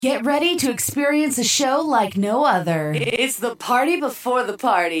Get ready to experience a show like no other. It's the party before the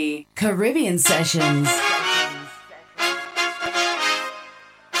party. Caribbean Sessions.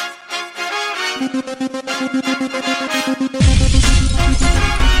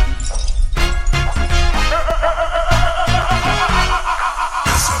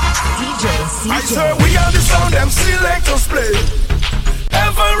 I swear we are the sound them selectors play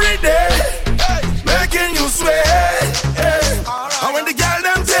every day, making you sway. And when the girl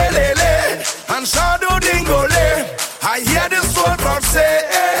them telele and shadow dingole, I hear the soul crowd say,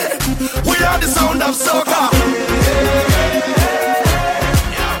 we are the sound of soca.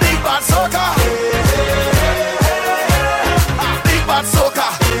 Big bad soca. Big bad soca.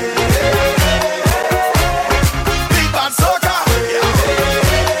 Big bad soca.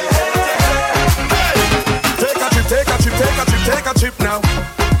 Take a trip now.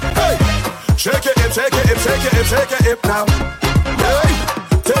 Hey, shake it, shake it, shake it, shake it now. Hey,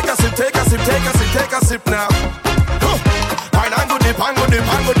 take a sip, take a sip, take a sip, take a sip now. Pine and go dip, and go dip,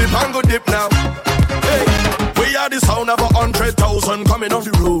 and go dip, and go dip now. Hey, we are the sound of 100,000 coming off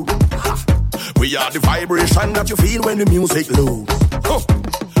the road. We are the vibration that you feel when the music low.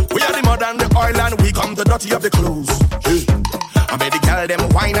 We are the mud and the oil, and we come the dirty of the clothes. Hey, I made the girl them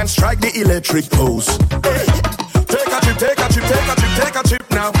wine and strike the electric pose. Hey. Take a trip, take a trip, take a trip, take a trip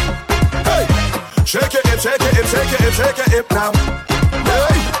now. Hey, shake it, shake it, shake it, shake it now.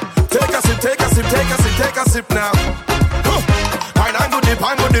 Hey, take a sip, take a sip, take a sip, take a sip now. Pine and go dip,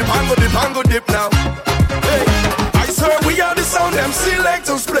 and go dip, and go dip, and go dip now. Hey, I swear we are the sound them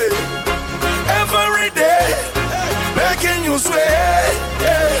selectors play every day, making you sway.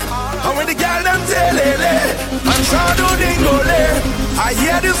 And when the girl them telele and shadow dingole, I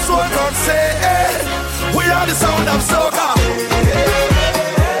hear the soul crowd say, we are the sound of soca.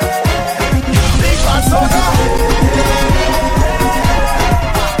 Big bad soca.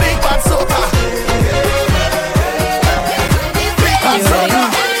 Big bad soca. Big bad soca.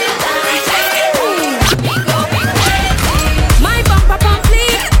 My bumper pump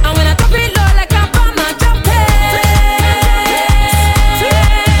fleet, and when I top it low like a bomb, I drop it.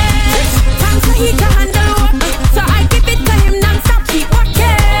 Thanks so he can handle up, so I give it to him non-stop. Keep walking.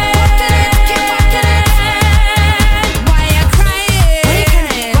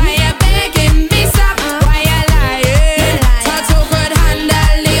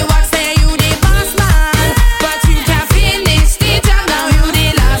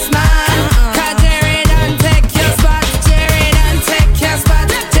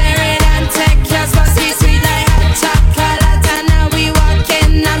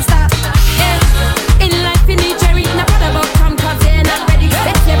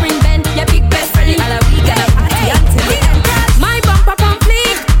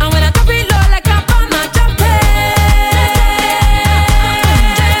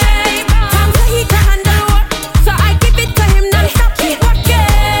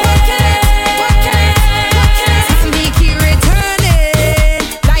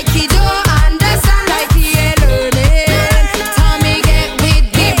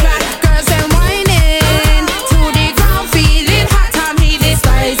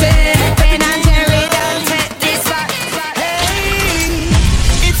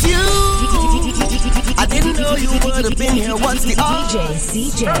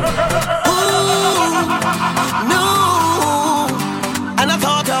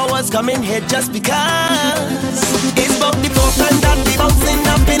 Coming here just because it's about the first time that we bouncing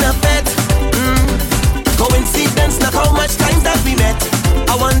up in a bed. Coincidence, not how much times that we met.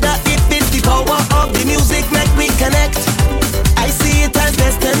 I wonder if it's the power of the music make we connect. I see it as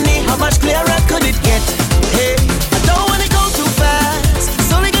destiny, how much clearer could it get? Hey, I don't wanna go too fast,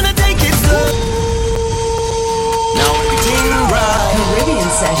 so we're gonna take it slow. Now everything right.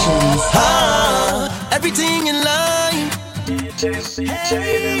 Caribbean Sessions. Everything in line. It's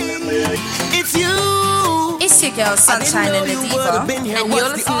you. It's your girl Sunshine and the Diva, and you're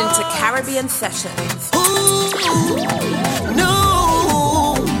listening to Caribbean Sessions.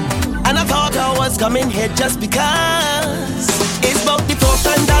 No, and I thought I was coming here just because it's about the first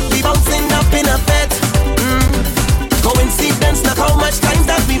time that we bouncing up in a bed. Coincidence, not how much times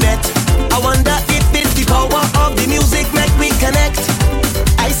that we met. I wonder if it's the power of the music make we connect.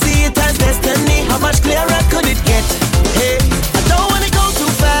 I see it as destiny, how much clearer could it get? Hey, I don't wanna go too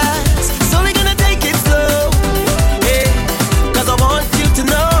fast, so we're gonna take it slow. Hey, cause I want you to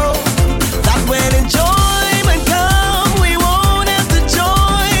know that when enjoyment comes, we won't have to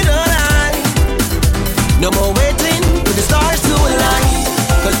join the line. No more waiting for the stars to align,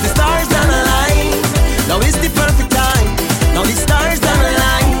 cause the stars don't align. Now is the perfect time, now the stars don't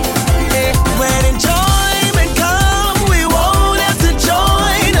align. Hey, when enjoyment comes, we won't have to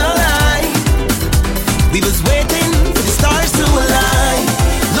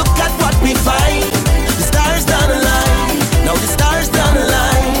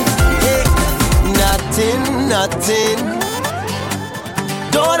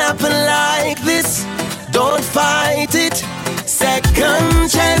happen like this. Don't fight it. Second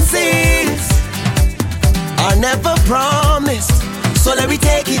chances are never promised, so let me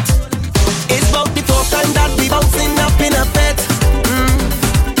take it. It's about the fourth time that we bouncing up in a bed.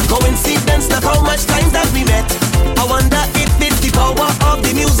 Coincidence, not how much times that we met. I wonder if it's the power of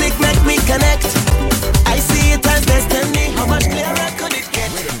the music make me connect. I see it as destiny. How much clearer could it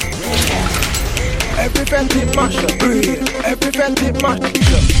get? Every fetty mash up, real. Every fetty mash up.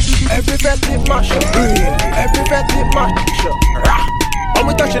 Every fetty mash up, real. Every fetty mash up. When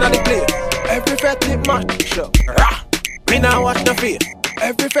we touching on the plate. Every fetty mash up. Me now watch the fear.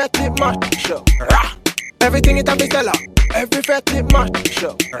 Every fetty mash up. Everything it a be seller. Every fetty mash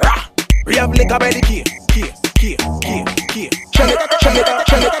up. We have liquor by the key. Shell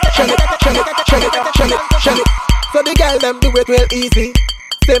it. So the girl them do it real easy,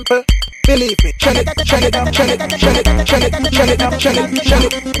 simple. Believe me, shell it.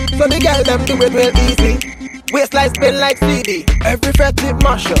 So the girl them do it real easy. Waistline spin like CD. Every fetty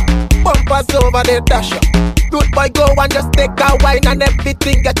mash up. Bumpers over the dash up. Good boy go and just take a wine and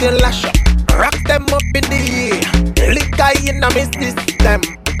everything getting lash up. Rock them up in the air. Liquor in a me system.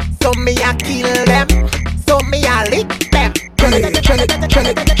 So me a kill them. So me a lick them. Shell it.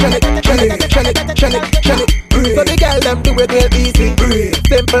 So the girl them do it real easy,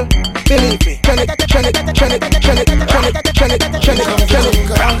 simple. Believe me. Shell it. So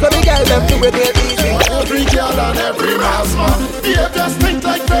the girl them do it real easy. Every girl and every man's man, behave just think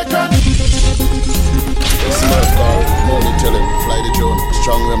like bacon. Smart car, money telling, fly the drone,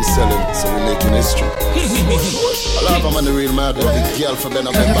 strong ram selling, so we making history. I love them on the real mad, the girl for Ben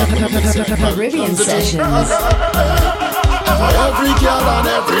up and back when I mix it. Caribbean Sessions. Every girl and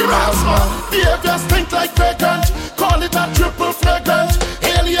every man's man, behave just think like vacant. Call it a triple flagrant.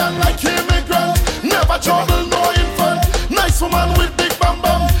 Alien like immigrant, never trouble no infant. Nice woman with big bam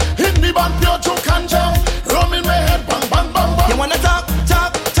bam. In the band pure joke and jam. Rum in my head, bang bang bang bang. You wanna talk,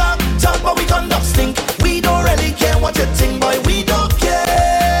 but we conduct stink. We don't really care what you think, boy, we don't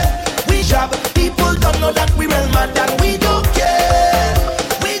care. We job, people don't know that we real mad and we don't care.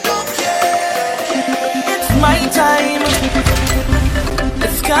 It's my time.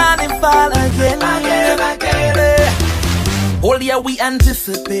 It's carnival again. All year we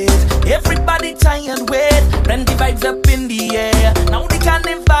anticipate. Everybody try and wait. Plenty vibes up in the air. Now the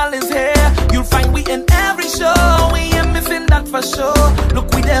carnival is here. You'll find we in every show. We ain't missing that for sure.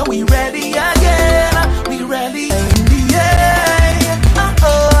 Look, we there, we ready again. We ready in the air.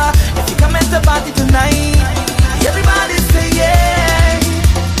 If you come at the party tonight, everybody say yeah.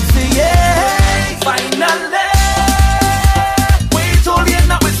 Say yeah. Finally. Wait till the end,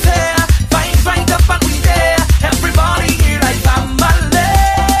 now it's there. Find up and we there. Everybody here like family.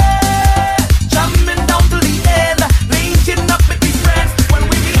 Jamming down to the end. Linking up with the friends. When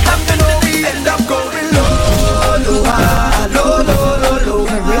we meet up and we end up going low, low, low.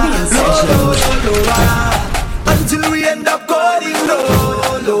 Caribbean Sessions. Until we end up going low,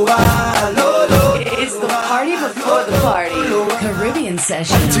 low, low. It's the party before the party. Caribbean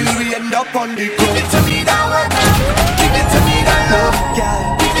Sessions. Until we end up on the give it to me that workout. Give it to me that love,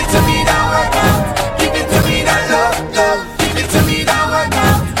 girl. Give it to me that workout. Give it to me that love. Give it to me that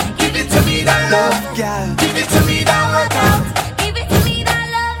workout. Give it to me that love, girl. Give it to me that workout. Give it to me that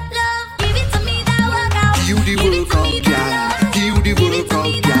love. Give it to me that workout. Give you the workout, girl. Give you the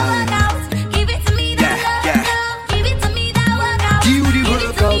workout, girl. Give it to me that love. Give it to me that workout. Give you the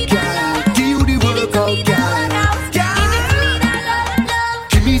workout, girl. Give you the workout, girl.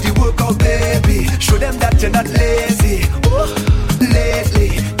 Give me the workout, baby. Show them that you're not lazy. Ooh,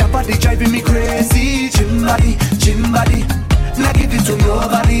 lately, that body driving me crazy. Gym body. Now give it to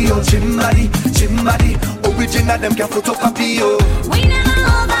nobody. Oh, gym body. Original, them can photocopy, oh. We never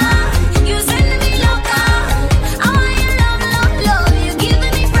over. You sending me loca. I want your love. You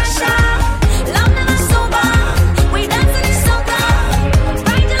giving me pressure. Love never sober. We dancing in soca.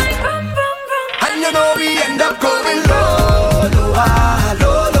 Riding like vroom, vroom, vroom. And you know we end up going low, low,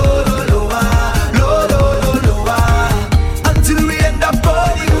 low, low, low, low, low, low, low, until we end up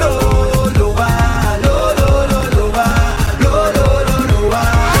going low, low, low, low, low, low, low, low, low.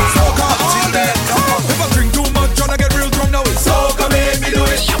 Soca till then. If I drink too much, tryna get real drunk now. It's soca me.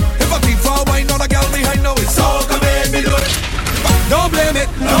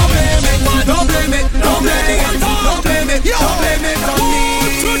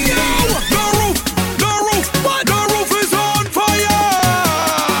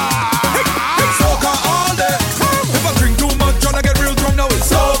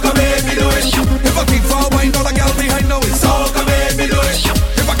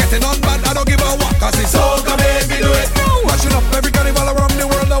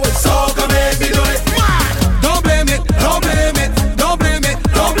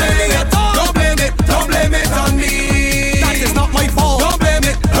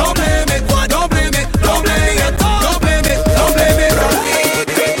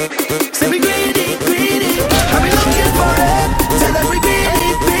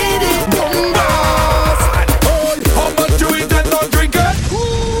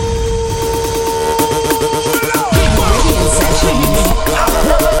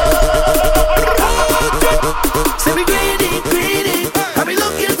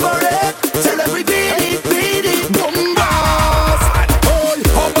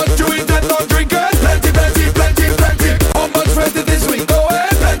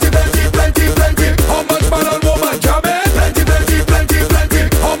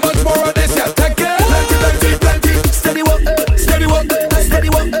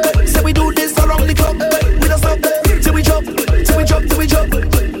 we jump.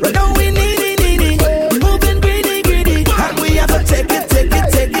 Right now we need it. We moving greedy, greedy. And we have to take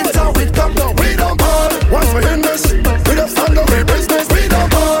it how it come down. We don't ball. Once we in this, we don't stand up in business. We don't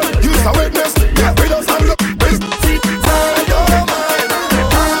ball. Use a witness. Yeah, we don't stand up in business. Find your mind.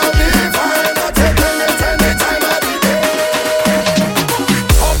 I'll be fine. I'll take it any time of the day.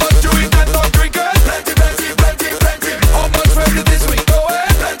 How much you eat and not drink it? Plenty, plenty, plenty, plenty. How much plenty this week go in?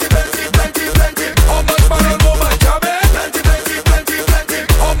 Plenty, plenty, plenty, plenty. How much man and woman come in? Plenty, plenty, plenty, plenty.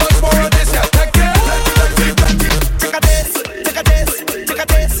 How much more of this you take it? Plenty, plenty, plenty. Take a taste, take a taste, take a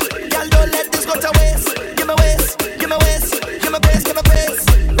taste. Girl, don't let this go to waste. Give me waste, give me waste, give me pace, give me pace.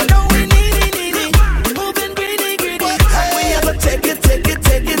 But now we need it. We moving greedy, greedy. And we have to take it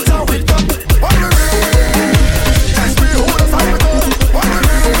how it come. What we read? Just be who the fuck we go. What we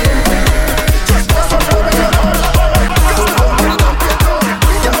read? Just press on your bed.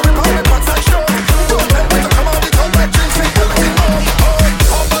 Yeah, we call it what's that show. Don't tell me to come out because my drinks ain't healthy.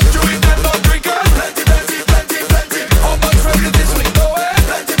 How much you eat and not drink it? Plenty, plenty, plenty, plenty. How much plenty this week go in?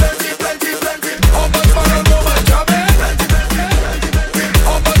 Plenty, plenty, plenty, plenty. How much man and woman come in? Plenty, plenty, plenty, plenty.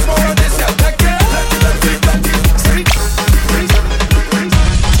 How much more of this you take it? Plenty, plenty, plenty.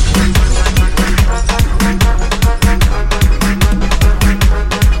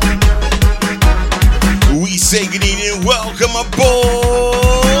 We say good evening, welcome aboard.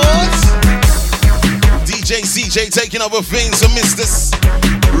 DJ CJ taking over things for Mr.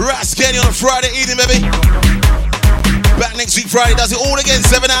 Ras Kenny on a Friday evening, baby. Back next week Friday, does it all again,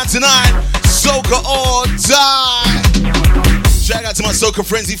 7 out to 9. Soca all time. Shout out to my Soca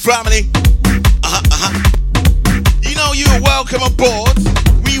Frenzy family. You know you're welcome aboard.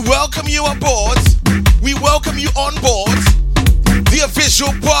 We welcome you aboard. We welcome you on board. The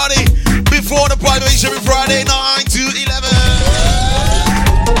official party before the party every Friday 9 to 11.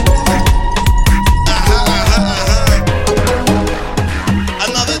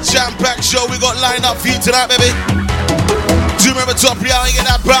 Another jam-packed show we got lined up for you tonight, baby. Do you remember top of the hour you get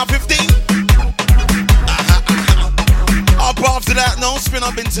that pound 15? Up after that, no spin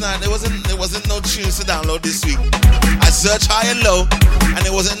up in tonight. There wasn't no tunes to download this week. I searched high and low, and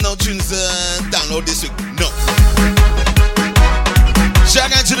there wasn't no tunes to download this week. No. Shout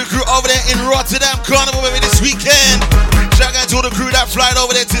out to the crew over there in Rotterdam Carnival, baby, this weekend. Shout out to all the crew that flying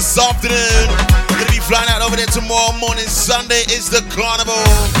over there this afternoon. Gonna be flying out over there tomorrow morning. Sunday is the Carnival.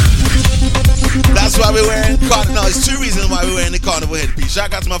 That's why we're wearing Carnival. No, it's two reasons why we're wearing the Carnival headpiece.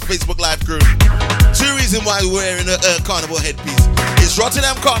 Shout out to my Facebook Live crew. Two reasons why we're wearing the Carnival headpiece. It's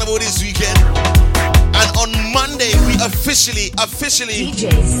Rotterdam Carnival this weekend. And on Monday, we officially,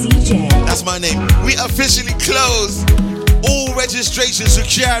 DJ CJ. that's my name, we officially close all registrations to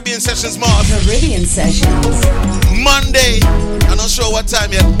Caribbean Sessions Mars. Caribbean Sessions. Monday, I'm not sure what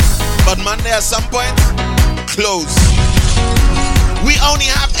time yet, but Monday at some point, close. We only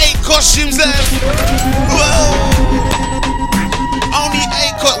have 8 costumes left. Whoa! Only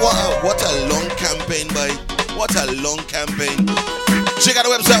 8 What a long campaign, boy. What a long campaign. Check out the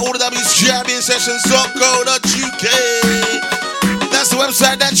website, allthewcaribbeansessions.co.uk. That's the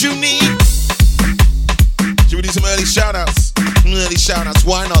website that you need. Should we do some early shout-outs?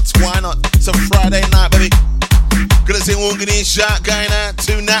 Why not? It's a Friday night, baby. Gonna say one good in shot, going out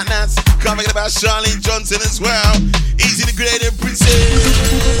to Nat-Nats. Can't forget about Charlene Johnson as well. Easy the Great and Princess.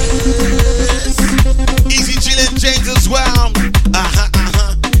 Easy Jillian James as well.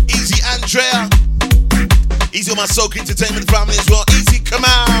 Easy Andrea. Easy on my Soca Entertainment family as well. Easy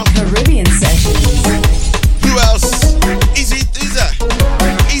Kamal. Caribbean Sessions. Who else? Easy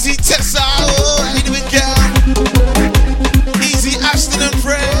Tessa. Oh, how you doing, girl? Easy Ashton and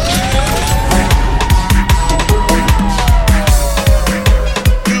Fred.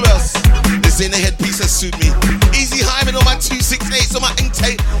 Who else? This ain't a headpiece that suit me. Easy Hyman on my 268, on my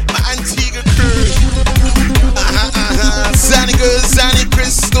Antigua crew. Zanny Good, Zanny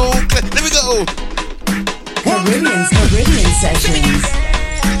Crystal. There we go. Caribbean Sessions.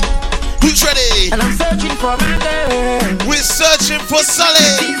 Who's ready? And I'm searching for my girl. We're searching for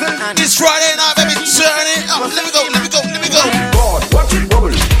Sully. This Friday night, baby, turn it up. Let me go. God, watch it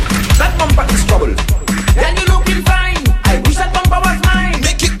bubble. That bumper is trouble. Then you looking fine. I wish that bumper was mine.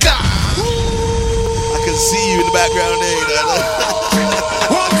 Make it go. I can see you in the background there.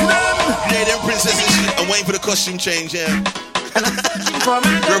 Canadian princesses. I'm waiting for the costume change, yeah. And I'm searching for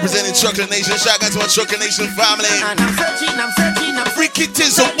my girl. Representing Chocolate Nation. Shout out to my Chocolate Nation family. And I'm searching. Freaky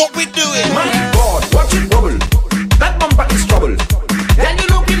Tizzle, what we doing? My God, watch it bubble. That bumper is trouble. Then you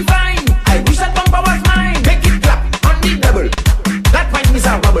looking fine. I wish that bumper was mine. Make it clap on the double. That might miss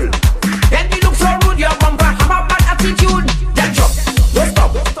a wobble. Then you look so rude, your bumper have a bad attitude. Then drop, don't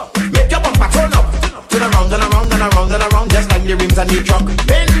stop. Make your bumper turn up. Turn around, just like the rims and the the truck.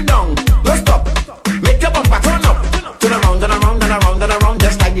 Bend down, no stop. Make your bumper turn up. Turn around, turn around, turn around, turn around,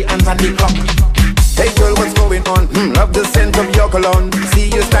 just like the hands on the clock. Hey girl, what's going on? Love the scent of your cologne. See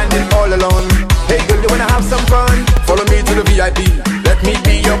you standing all alone. Hey girl, you wanna have some fun? Follow me to the VIP. Let me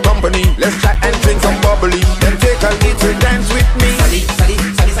be your company. Let's chat and drink some bubbly. Then take a little dance with me. Sally, Sally,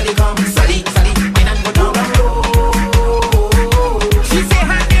 Sally, Sally, come. Sally, Sally, wine and go down low. She say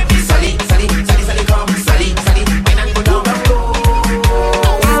her name is Sally, Sally, Sally, Sally, come. Sally, Sally, wine and go down low.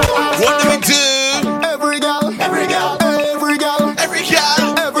 What do we do? Every girl, every girl, every girl, Every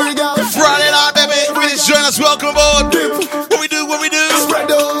girl. every girl. Friday night, baby. Please join us. Welcome aboard. What we do, what we do. Spread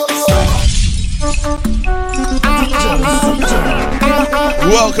those.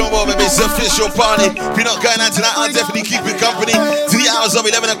 Welcome aboard, baby. It's the official party. If you're not going out tonight, I'll definitely keep you company to the hours of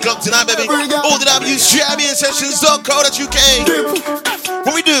 11 o'clock tonight, baby. All the WChampionSessions.co.uk.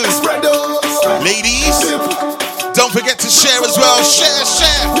 What we do, Spread those. ladies, don't forget to share as well. Share,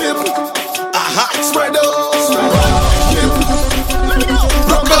 share. Spread those.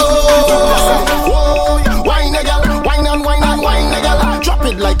 Wine a gal, wine and wine and wine a gal. Drop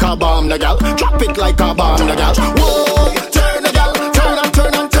it like a bomb, the gal. Drop it like a bomb, the gal. Whoa, turn a gal, turn and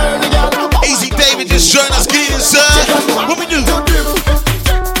turn and turn a gal. Easy David, just join us, get in, sir. What we do?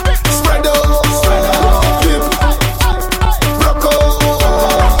 Spread those. Dip. Rock on.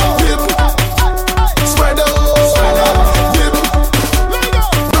 Dip. Spread those. Dip.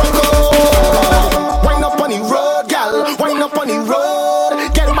 Rock on. Wine up on the road, gal. Wine up on the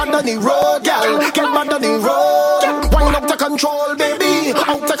road. Get back on the road, gal. Get back on the road. Wine up to control, baby.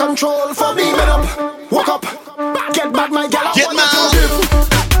 Out to control for me. Get up. Walk up. Get back, my gal. Get mad.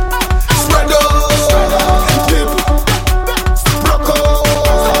 Spread those. Dip. Rock on.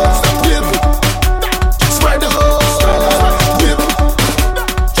 Dip. Spread those. Dip.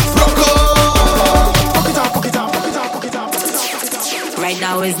 Rock on. Fuck it up, fuck it up, fuck it up, fuck it up, fuck it up. Right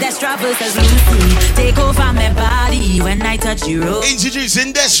now is Destra versus Lucy. Take over my body when I touch you. Road.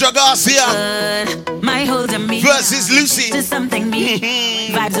 Introducing Destra Garcia My whole demeanor versus Lucy. to something me.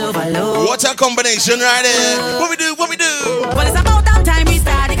 Vibes overload. What a combination right there. What we do, what we do. Well, it's about that time we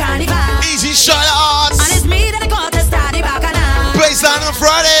start the carnival. Easy shot at And arts. it's me that I call to start the bacchanal. Baseline on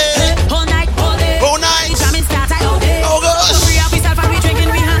Friday. Whole night, whole day. Whole night. The jamming start, I all day. Oh gosh. So free up yourself and we drinking,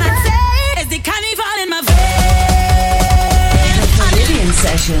 we hand and say, it's the carnival in my veins. Caribbean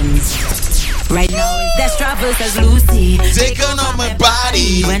Sessions. Right now it's Destra versus Lucy. Taking on my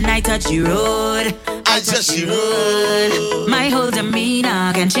body. When I touch you road, I touch you road. my whole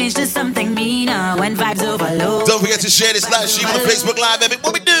demeanor can change to something meaner when vibes overload. Don't forget to share this live stream on Facebook Live, baby.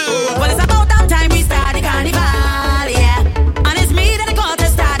 What we do? Well, it's about that time we start the carnival, yeah. And it's me that I call to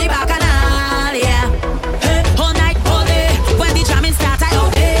start the bacchanal, yeah. Hey, whole night, whole day. When the jamming start, I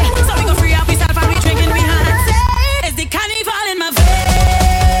all day. So we go free up yourself and we drinking, we hand and say, it's the carnival in my veins.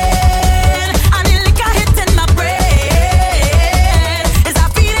 And the liquor hits in my brain. It's a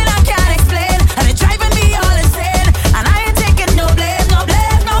feeling I can't explain. And it's driving me all insane. And I ain't taking no blame, no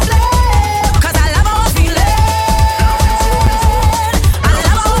blame, no blame. Cause I love how I feel it. I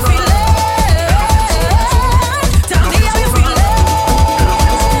love how I feel it. Tell me how you feel it.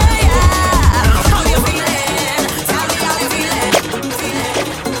 Yeah. How you feeling? Tell me how you feeling.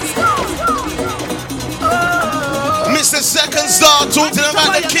 Mr. Second Star talking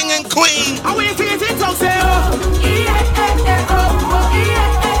about the king and queen. I want you to see it, say, oh.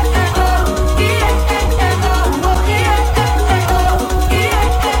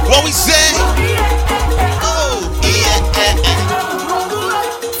 What we say? Oh, yeah.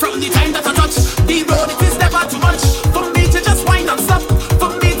 From the time that I touch the road, it is never too much for me to just wind up stop,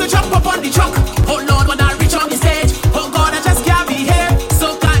 for me to jump up on the truck. Oh Lord, when I reach on the stage, oh God, I just can't be here.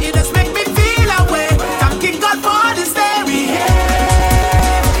 So can you just make me feel away? Thanking God for this day we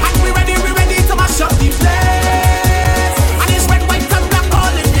have. And we ready to mash up the place. And it's red, white, and black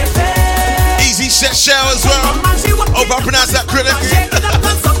all in the face. Easy set shell as well. Hope I pronounce that correctly.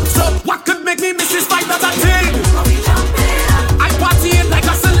 So what could make me miss this fight that I did? I party it like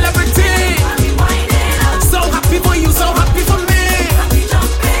a celebrity. So happy for you, so happy for me.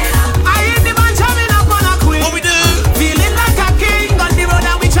 I ain't the man jamming up on a queen. What we do? Feeling like a king on the road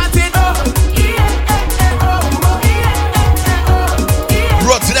and we chatting.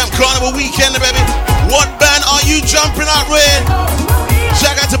 Rotterdam Carnival weekend, baby. What band are you jumping out with?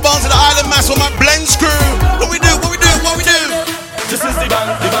 Shout out to Bones of the Island Mass on my Blends crew. What we do? What we do? What we do? This is the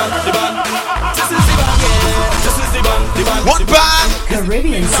band, the band, the band. This is the band, yeah. This is the band, the band. What band?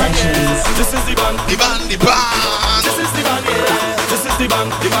 Caribbean Sessions. This is the band. The band, the band. This is the band, yeah. This is the band,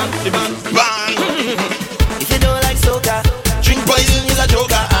 the band, the band. Band. If you don't like soca, Drink poison is a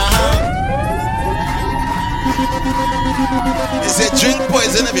joker. They said Drink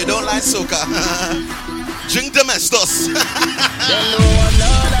poison if you don't like soca. Drink domestos.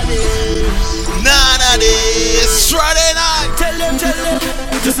 None of this. Friday night. Tell them.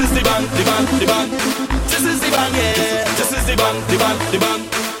 This is the band. This is the band, yeah. This is the band.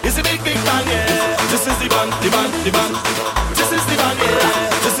 It's a big band, yeah. This is the band. This is the band, yeah.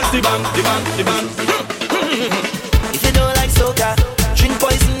 This is the band. If you don't like soca, drink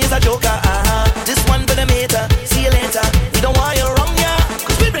poison is a joker. This one for the meter. See you later. We don't want you wrong, yeah.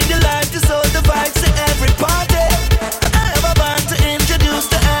 'Cause we bring the life to soul the vibes to every party. I have a band to introduce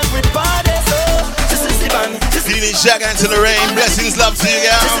to everybody. So this is the band. Feeling Shagga into the rain. Blessings, love to you,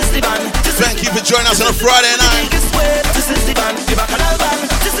 girl. This is the band. Thank you for joining us on a Friday night. This is the band, the bacchanal band.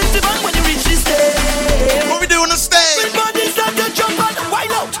 This is the band when you reach the stage. What we do on the stage? Everybody start to jump and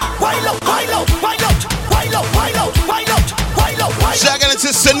wild out, wild out, wild out, wild out, wild out, wild out, wild out, wild out, wild out. Shagga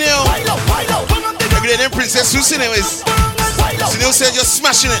into Sunil. Wild out, wild out. Look at that Princess Susie anyways. Sunil said you're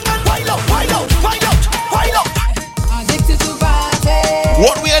smashing it. Wild out, wild out, wild out, wild out. Addicted to party.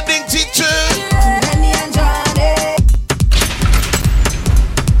 What we addicted to? Lenny and Johnny.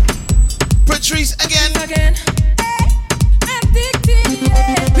 Patrice again. Addicted.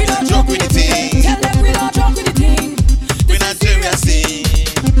 We don't Joke with the team. Tell them we don't joke with the team. We're not serious.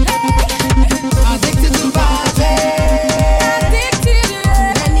 Addicted to party. Addicted.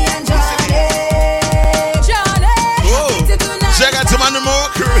 Lenny and Johnny. Whoa. Addicted to night. Shagga to man more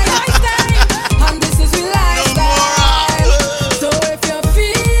crew. Lifestyle. And this is real lifestyle. So if you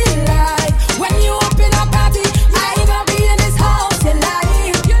feel like when you open a party, I ain't gonna be in this house till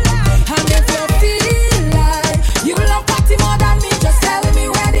life. And if you feel like you love party more than me, just tell me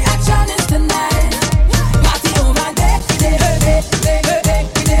where the action is tonight. Party over there,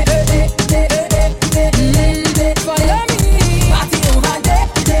 follow me. Party over there,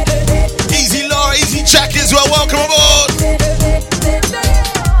 Easy Laura, easy Jack as well. Welcome aboard.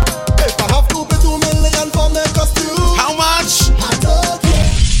 If I have to pay 2 million for the costume, How much? I don't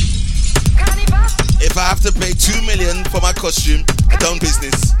care. If I have to pay 2 million for my costume, I done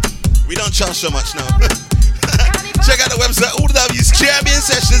business. We don't charge so much now. Check out the website,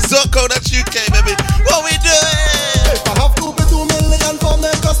 allthewscaribbeansessions.co.uk, baby. What we doing? If I have to pay 2 million for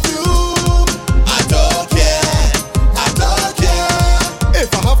the costume, I don't care. I don't care.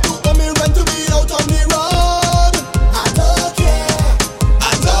 If I have to pay me rent to be out on the road, I don't care.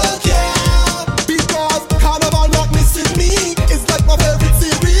 I don't care. Because Carnival not missing me. It's like my favorite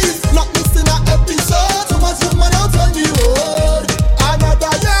series. Not missing an episode. Too much woman out on the road. Another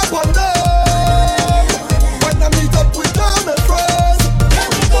year wonder. When I meet up with all my friends,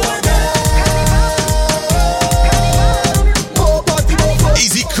 more party, more fun.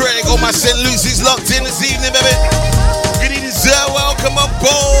 Easy Craig on my St. Lucy's locked in this evening, baby. Good evening, sir. Welcome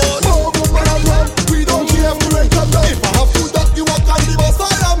aboard. More woman and run. We don't care if we rent a night. If I have to duck you, I can leave us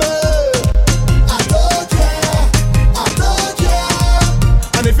fire me. I don't care. I don't care.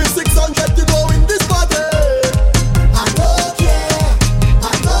 And if it's 600 to go in this party, I don't care. I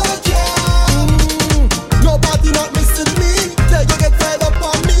don't care. Nobody not missing me. They go get fed up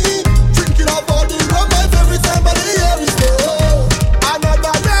on me. Drinking up all the romance every time I hear it go.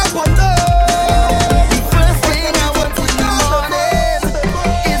 Another year wonder. First thing I want in the morning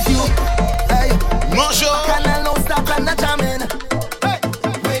is you. Hey, Bonjour. can I no stop and not jamming? Hey,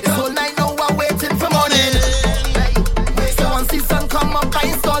 this whole night now I'm waiting for morning. Hey, so once the sun come up, I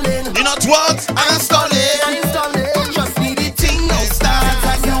install in. You not what? I install it. I install it. Trust me, the thing no start.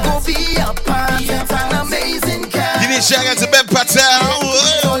 And you go be a part. It's an amazing car. Give me a shout out to Ben Patel.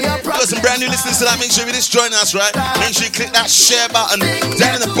 Got some brand new listeners to that. Make sure you just join us, right? Make sure you click that share button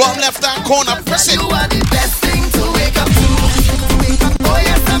down in the bottom left hand corner. Press it. You are the best thing to wake up to. Oh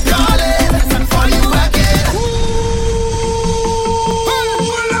yes, I'm calling for you again.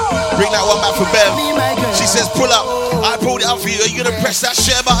 Bring that one back for Bev. She says pull up. I pulled it up for you. Are you gonna press that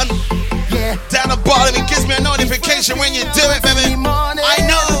share button? Yeah. Down the bottom, it gives me a notification when you do it, baby. I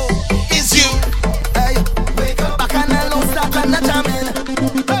know it's you. Hey, wake up, back and I don't stop and not jamming.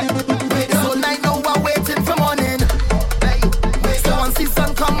 Hey, this whole night now I'm waiting for morning. Hey, so once the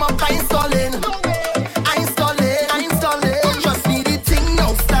sun come up, I install in. I install it, I install it. Trust me, the thing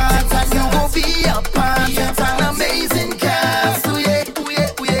no start. And you go be a part. It's an amazing car. So yeah,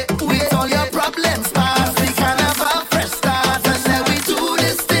 with all your problems past, we can have a fresh start. And then we do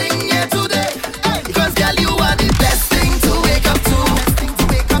this thing here today. Hey, because girl, you are the best thing to wake up to.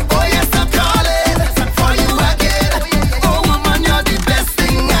 Oh yes, I'm calling for you again. Oh woman, you're the best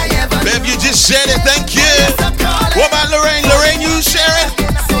thing I ever Bev, you just shared it. Thank you. I'm calling. What about Lorraine? Lorraine, you share it.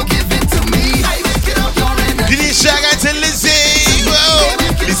 So give it to me. I wake it up, you're in Give me a shout out to Lizzie. Whoa.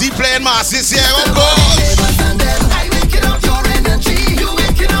 Lizzie playing masses here, of course. and then I wake it up, your energy.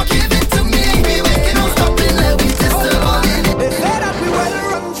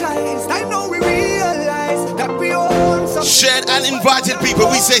 people,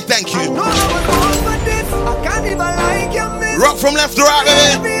 we say thank you. No, I was born for this. I can't even like your miss. Rock from left to right,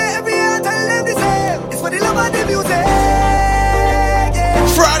 baby. Every heart I live the same. It's for the love of the music. Yeah.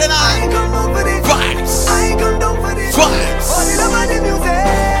 Friday I night. come up for this. Vibes. I come down for this. Vibes. For the love of the music.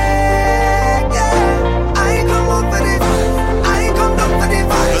 Yeah. I come up for this. I come down for the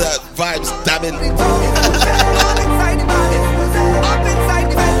vibes. Vibes dabbing. All inside the body. Up inside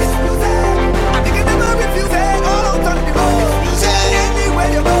the bed. I think I never refuse it. All out on the road. Anywhere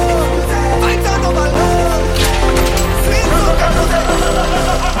you go. I turn over love. Sweet soca music.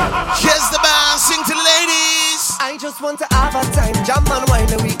 Here's the band, sing to the ladies. I just want to have a time, jam and wine,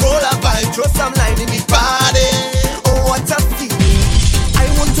 and we roll a vibe, throw some line in the party. Oh, what a feeling! I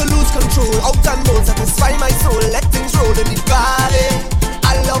want to lose control, out and bold, satisfy my soul, let things roll in the party.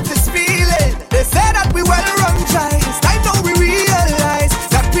 I love this feeling. They say that we well run dry. It's time now we realize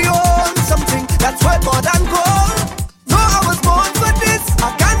that we own something that's worth more than gold. No, I was born for this.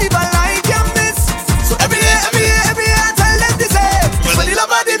 I can't even like your miss. So every heart I let this say, it's for the love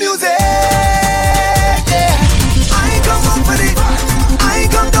of the music.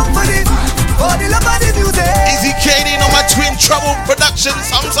 For the love of the music. Easy Katie on my Twin Trouble Productions.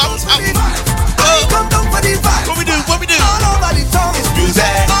 I come down for the vibe. What we do? What we do? All over the town is music.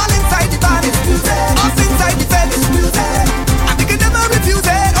 All inside the band is music. Up inside the bed is music. I think I never refuse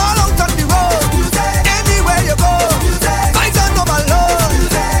it. All out on the road. Music. Anywhere you go. Music. I don't know my love.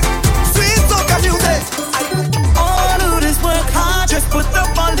 Music. Sweet soca music. All who just work hard, just put up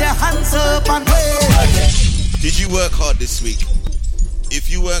all their hands up and play. Did you work hard this week? If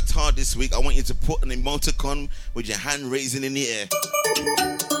you worked hard this week, I want you to put an emoticon with your hand raising in the air.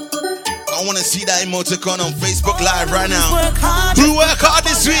 I want to see that emoticon on Facebook Live right now. Who work hard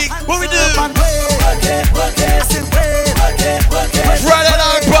this week? What we do? Friday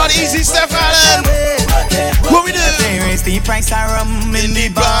night party, Easy Steph Allen. What we do? There is the price of rum in the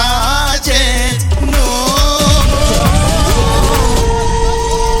budget. No.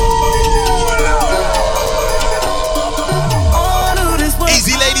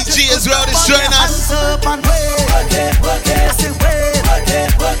 Easy Lady G as well, just join us.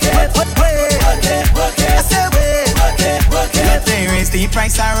 There is the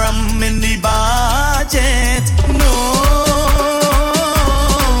price of rum in the budget. No,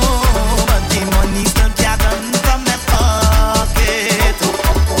 but the money still gathered from the pocket.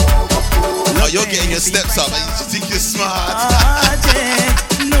 Oh, you're getting your steps up, man. You think you're smart.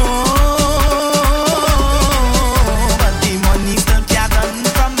 No.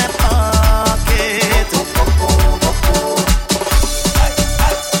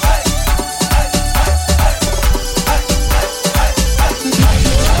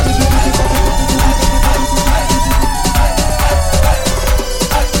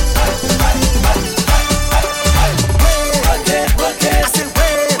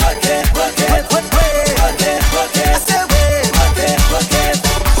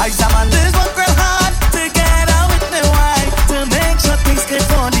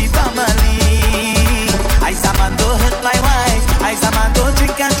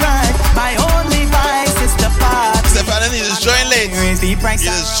 You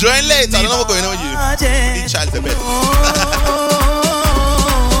just join late. I don't know what's going on with you. The child to bed.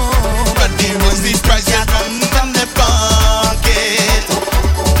 But there was this price that come from the pocket.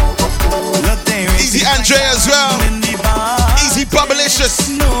 Easy Andre as well. Easy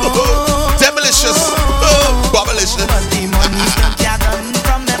Bubblicious. Demolicious. Bubblicious.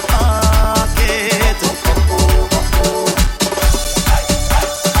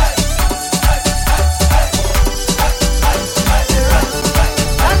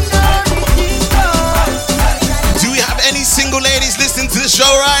 To the show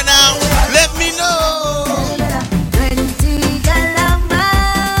right now, let me know.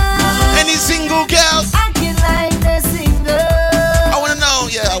 Any single girls? I wanna know,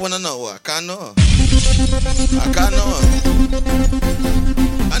 yeah, I wanna know. I can't know.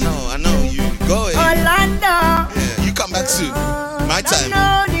 I know. You go ahead. Yeah, you come back soon. My time.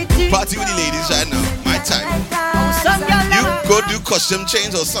 Party with the ladies right now. My time. You go do costume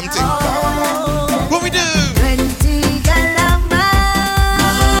change or something. What we do?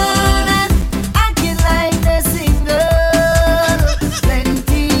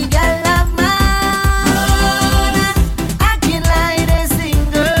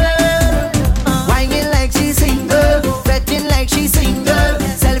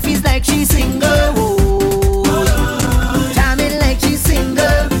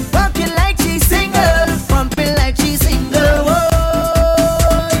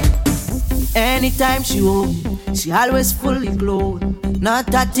 Anytime she home, she always fully glowed, not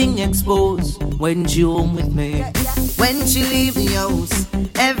that thing exposed when she home with me. When she leave the house,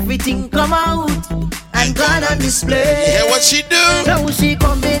 everything come out and gone on display. Yeah, what she do? Now she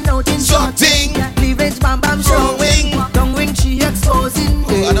coming out in Something. shorting, cleavage bam bam showing, tongue ring she exposing.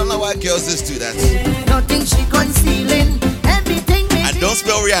 I don't know why girls just do that. Nothing she concealing, everything me And don't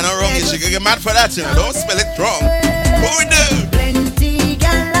spell Rihanna wrong. She can get mad for that, you know. Don't spell it wrong. What we do? Plenty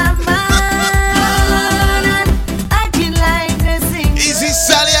gal a man, acting like they sing. Easy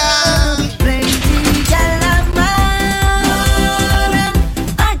Stallion. Plenty gal a man,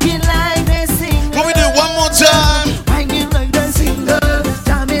 acting like they sing. What we do? One more time. Whining like they single,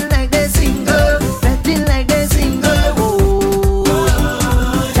 jamming like they single, betting like they single.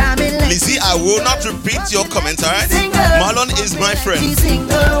 Oh, jamming like Lizzie, I will not repeat your comment, alright? Marlon is my friend.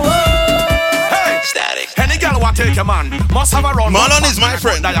 Static. Any girl want take your man must have a run. Marlon is my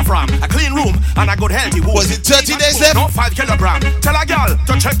friend. Diaphragm, a clean room and a good healthy womb. Was it 30 days left? No 5 kilogram. Tell a girl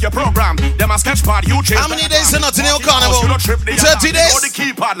to check your program. Them a sketch pad you change. How many days are not in your carnival? 30 days? The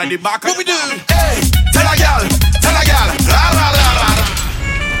keypad like the back. What we do? Hey, tell a girl.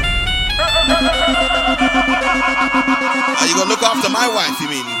 Are you gonna look after my wife, you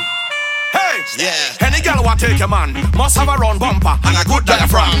mean? Hey, Yeah. any girl want take your man must have a round bumper and a good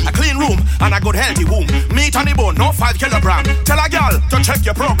diaphragm, a clean room and a good healthy womb. Meat on the bone, no 5 kilogram. Tell a girl to check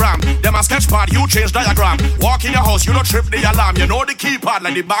your program. Them a sketch pad, you change diagram. Walk in your house, you don't trip the alarm. You know the keypad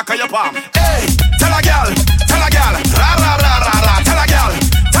like the back of your palm. Hey, tell a girl, ra ra ra ra ra. Tell a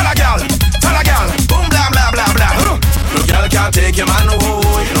girl, boom blah blah blah blah. No girl can't take your man, oh.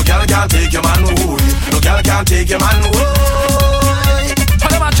 No girl can't take your man, oh. No girl can't take your man, oh. How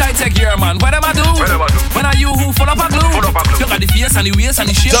them a try take your man? What them a do? When are you who full up a glue? Look at the face and the waist and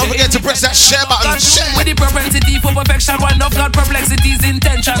the shape. Don't forget to press that share button. Share. With the propensity for perfection, one of God perplexities,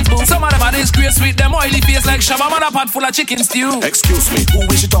 intentions, boo. Some of them are disgrace with them oily face like Shabba man a pot full of chicken stew. Excuse me, who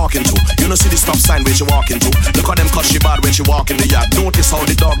is she talking to? You know see the stop sign where she walking to. Look at them cause she bad when she walk in the yard. Notice how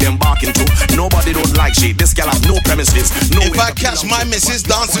the dog them barking to. Nobody don't like she. This girl have no premises. No If I catch my missus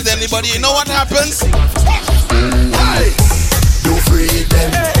dance with anybody, you know what happens? Hey! You free them,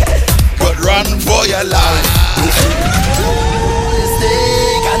 But run for your life.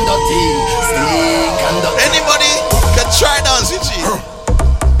 stick and dirty. Anybody can try dance with you.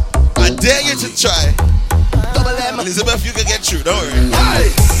 I dare you to try. Elizabeth, you can get through, don't worry.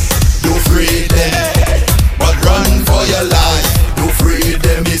 Hey, you free them, but run for your life. You free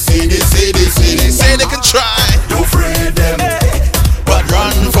them, you see this, see this, see They this. say they can try, You free them, but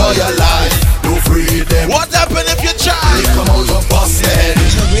run for your life. You free them. what happen if you They try? come out of busted.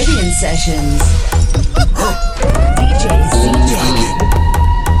 Caribbean Sessions. DJ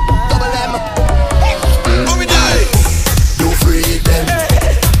Double M. What we do? You free them,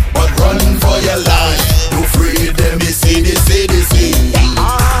 but run for your life. You free them, you see this, see this, see.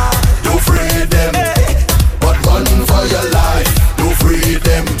 You free them, but run for your life. You free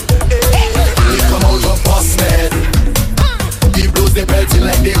them. They come out of busted. The blues they pelting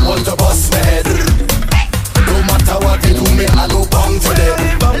like they want to bust mad. No matter what they do, me I go bang for them.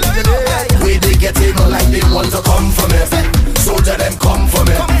 Way they get it, not like they want to come for me. Soldier them come for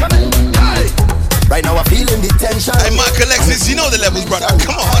me. Right now I'm feeling the tension. Hey, Mark Alexis, you know the levels, brother.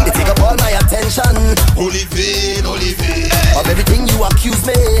 Come on. They take up all my attention Holy Vin. of everything you accuse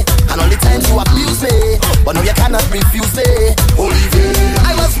me, and all the times you abuse me, but now you cannot refuse me. Olivier,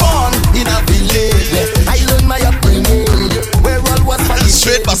 I was born in a village. I learned my upbringing, where all was for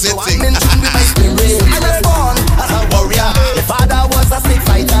Straight by so I'm setting. in tune with my spirit. I was born as a warrior. The father was a snake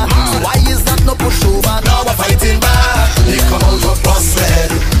fighter. So why is that no pushover? Now we're fighting back. They come out of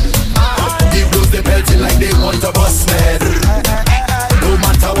busted. The blues they pelting like they want to bust mad. No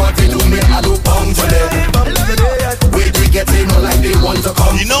matter what they do, me I do pound for them. Where they get in, like they want to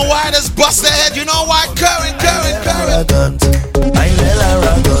come. You know why this bust ahead? You know why? Current. Arrogant, I'm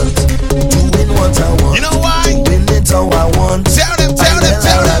arrogant. Doing what I want. You know why? Doing it how I want. Tell them.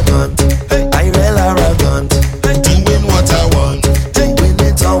 Arrogant, I'm arrogant. Doing what I want. Doing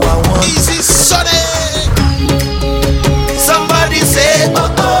it how I want. Easy Sunday. Somebody said,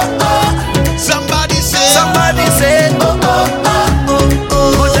 oh oh oh. Somebody say. Somebody said, oh oh oh oh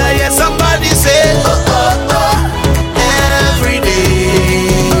oh. Yeah, somebody said, oh oh oh. Every day.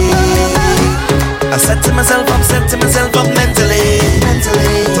 I said to myself up mentally.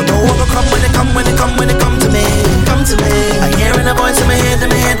 Don't know what will come when they come to me. I hearing a voice in my head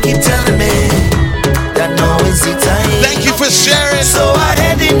keep telling me that now is the time. Thank you for sharing. So I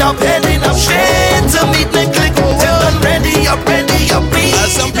heading up straight to meet the click. Tell them ready up, please.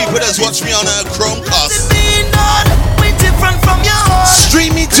 Some people that's watch me on a Chromecast. We different from yours.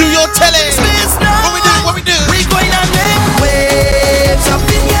 Stream me to your telly. Space now. What we do? We going to make waves up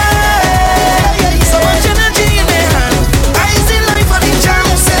in here. So much energy in my hand.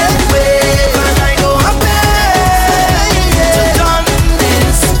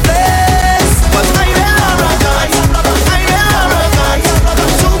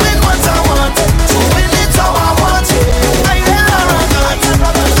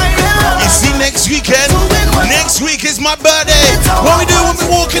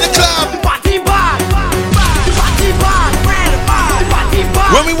 walk in the club. Party bad, party bad, party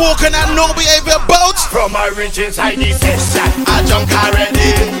bad. When we walk on that no behavior boat. From my rich inside the session, I drunk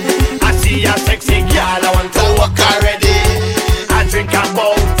already. I see a sexy girl, I want to walk already. I drink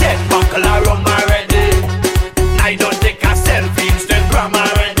about 10 buckle of rum already. I don't take a selfie, Instagram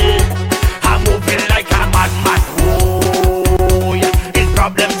already. I'm moving like a madman. Oh, yeah. It's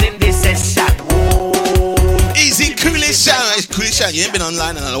problems in this session. Oh. Easy, Coolish Shan. Coolish Shan, you ain't been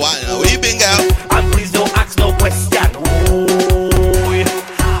online in a while now. Where you been, girl? And please don't ask no question. Oh, yeah.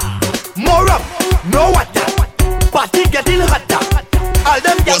 More up, no water. Party getting hotter. All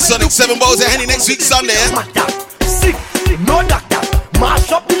them What, Sonic 7 Balls at Henny next week Sunday, eh? Sick, no doctor.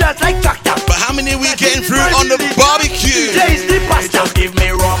 Mash up the nuts like tractor. But how many we getting through on the barbecue? Taste the pasta. Just give me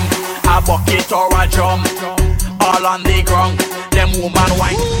rum, a bucket or a drum. All on the ground, them woman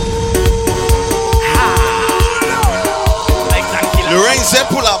wine. Lorraine said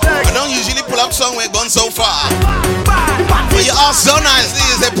pull up. I don't usually pull up song where gone so far. But you are so nicely,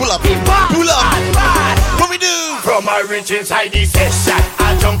 you say pull up. Pull up. What we do? From my rich inside the session,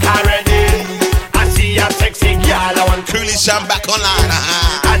 I drunk already. I see a sexy girl, I want Coolish Shan back online.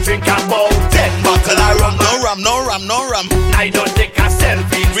 I drink about 10 bottle of rum. No rum, no rum, no rum. I don't take a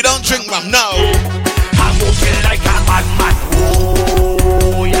selfie. We don't drink rum, no. I'm moving like a madman.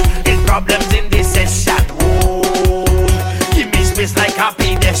 Oh, yeah. It's problems in this session. Oh, give me space like a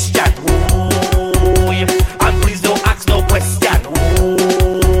pedestrian. Oh, yeah. And please don't ask no question.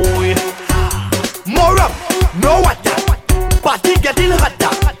 Oh, yeah. More up, no water. Party getting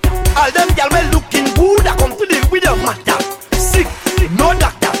hotter. All them gyal well looking good. I come to live with a matter. Sick, no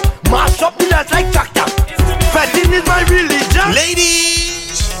doctor. Mash up the nuts like tractor. Fetting is my religion.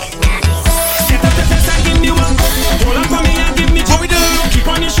 Ladies, What we do? Keep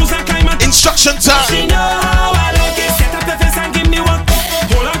on your shoes and climb up. Instruction time. She know how I like it. Set up the fence and give me one.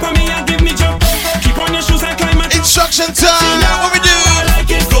 Hold on for me and give me jump. Keep on your shoes and climb up. Instruction time. What we do? I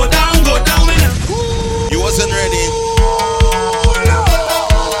like it. Go down You wasn't ready.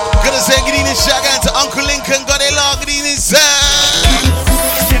 Gonna say good evening, Shagga, to Uncle Lincoln. Got a long good evening, sir.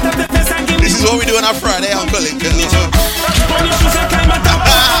 Set up the fence and give me This is what we do on our Friday, Uncle Lincoln. keep on your shoes and climb up.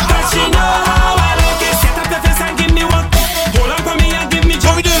 She know how I like it. Set up the fence and give me one. Hold on for me and give me What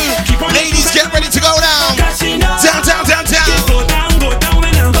jump. we do? Ladies, get ready to go down. Down, down, down, down. Go down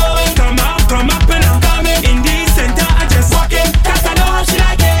and I'm going. Come up and I'm coming. In the center, I just walk in. Cause I know how she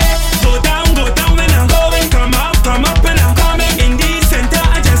like it. Go down and I'm going. Come up and I'm coming. In the center,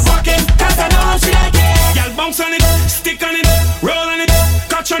 I just walk in. Cause I know how she like it. Y'all bounce on it, stick on it, roll on it,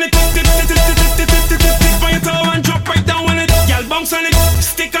 catch on it, tip on your toe and drop right down on it. Y'all bounce on it,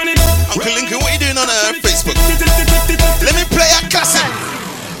 stick on it. Uncle Lincoln, what you doing on Facebook? Let me play a cassette.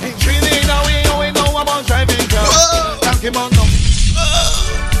 In Trinidad, now we know about driving girls. Whoa. Thank you, man.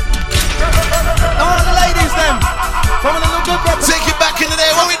 All the ladies, them. From a little good rep. Take it back in the day,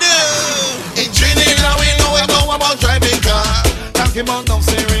 what we do? In Trinidad, now we know about driving car. Thank you, man. No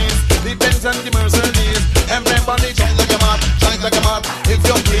series. The Benz and the Mercedes. Everybody shine like a man. Shine like a man. If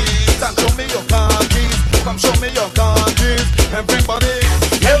you please, and show me your car keys. Come show me your car keys. Everybody,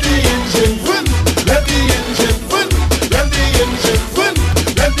 let the engine win. Let the engine win. Let the engine win.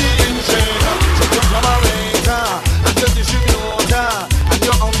 Let the engine. Check your carburetor and your distributor and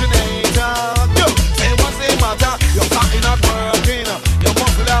your alternator. Yo, say what's the matter? Your car is not working. Your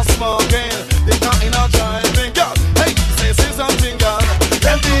muscle are smoking. The car is not driving. Yo, hey, say something, girl.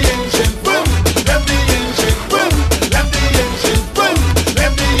 Let the engine win. Let the engine win. Let the engine win.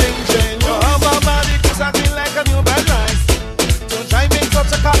 Let the engine. You have a body 'cause I feel like a new bad rice. So driving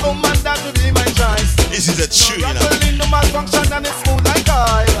such a car, oh man, that would be my choice. This is a tune, you know. Rattling no malfunction and it's smooth like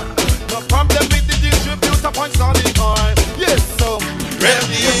oil. No problem with the distributor points on the oil. Yes, so Rev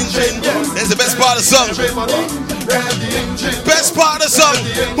the engine. That's the best part of the song. everybody, rev the engine. Best part of the song.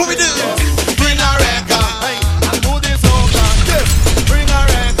 What we do? Bring a record. Hey, I move this over. Yes, bring a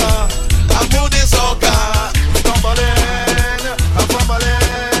record. I move this soca. Stumbling, I'm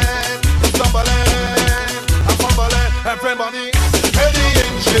fumbling, stumbling, I'm fumbling. Everybody, rev the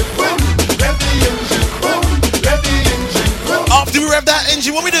engine. Win, rev the engine. Win, rev the engine. Win. After we rev that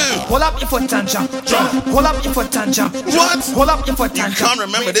engine, what we do? Hold up your foot and jump. Hold up your foot and jump. What? Hold up your foot You and jump. can't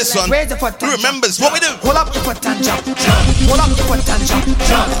remember this one. Raise the foot Who and jump. remembers? What we do? Hold up your foot and jump. Hold up your foot and jump.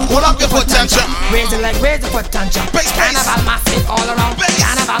 Hold up your foot and jump. Raise the leg, raise the foot and jump. Bass, bass. Carnival massive all around. Bass.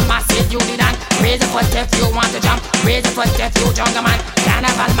 Carnival massive, you need that. Raise the foot if you want to jump. Raise the foot if you jungle man.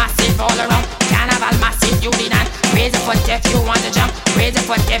 Carnival massive all around. Carnival massive you the dance. Raise your foot if you want to jump. Raise your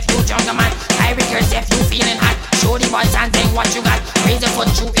foot if you jungle man. I rehearse if you feeling hot. Show the boys and then what you got. Raise your foot,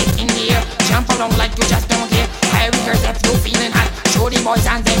 shoot it in the air. Jump around like you just don't care. I rehearse if you feeling hot. Show the boys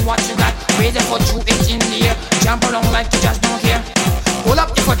and then what you got. Raise your foot, shoot it in the air. Jump around like you just don't care. Hold up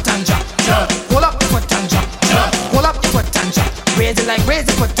your foot and jump. Hold up your foot and jump. Hold up your foot and jump. Raise it like raise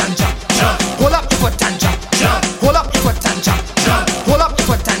your foot and jump. Hold up your foot and jump. Hold up your foot and jump. Hold up your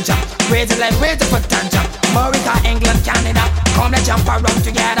foot and jump. Raise it like raise your foot and jump. America, England, Canada, come and jump around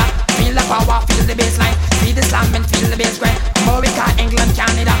together. Feel the power, feel the bassline. Feel the slam and feel the bass grind. America, England,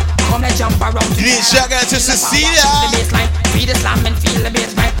 Canada, come and jump around together. Shout out to Cecilia. Feel the slam and feel the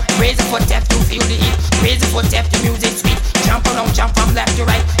bass grind. Raise your foot if you feel the heat. Raise your foot if the music sweet. Jump around, jump from left to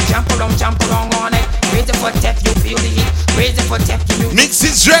right. Jump around all night. Raise your foot if you feel the heat. Raise your foot if the music. Mix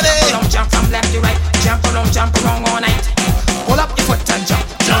is ready. Jump from left to right. Jump around all night. Hold up your foot and jump.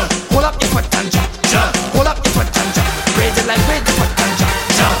 Hold up your foot and jump. Hold up your foot and jump. Raise it like raise your foot and jump.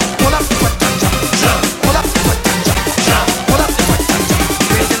 Hold up your foot and jump. Hold up your foot and jump. Hold up your foot and jump.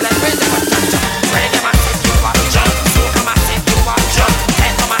 Raise it like raise your foot and jump. Reggae massive you are jump. Soca massive you are jump.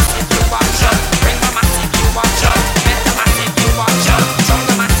 Techno massive you are jump. Ringo massive you are jump. Metal massive you are jump.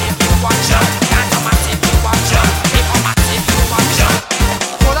 Jungle massive you are jump. Canto massive you are jump. Hip hop massive you are jump.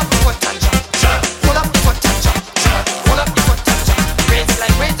 Hold up your foot and jump. Hold up your foot and jump. Hold up your foot and jump. Raise it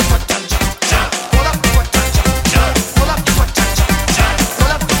like raise your foot and jump. Hold up your foot and jump. Hold up your foot and jump.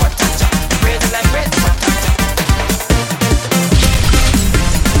 Hold up your foot and jump. Raise it like raise your foot and jump.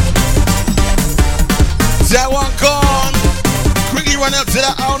 That one gone. Quickly run out to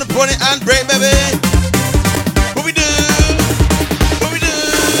that on the pony and break, baby. What we do? What we do?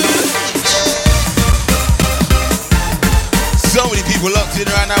 So many people locked in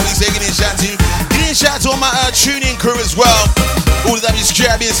right now. We say getting a shout to you. Getting a shout to all my tuning crew as well. All of that is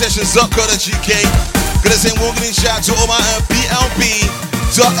Caribbean Sessions.co.uk. Gonna say we're getting a shout to all my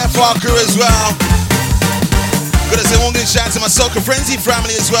BLB.FR crew as well. Gonna say we're getting a shout to my Soca Frenzy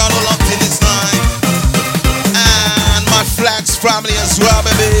family as well. All locked in this night. And my Flags family as well,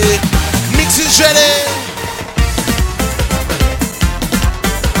 baby. Mix is ready.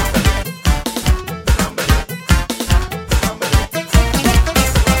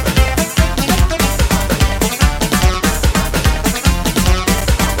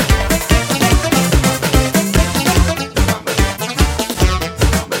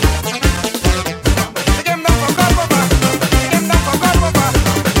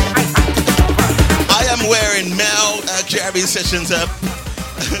 Caribbean Sessions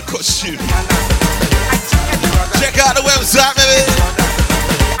costume. Check out the website, baby.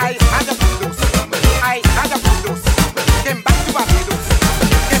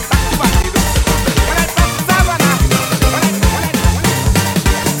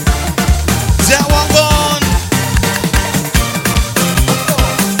 That one gone.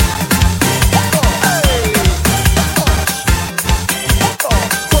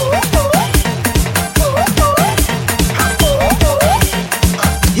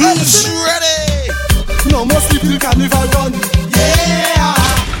 Who's ready? No more sleep till carnival done. Yeah.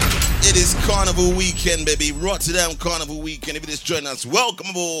 It is Carnival Weekend, baby. Rotterdam Carnival Weekend. If you just join us, welcome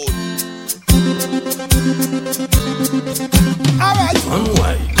aboard. All right.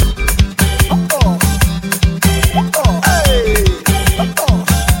 Unwind.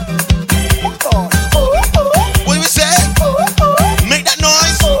 What do we say? Make that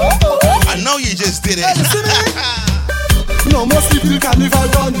noise. I know you just did it. No more sleep till carnival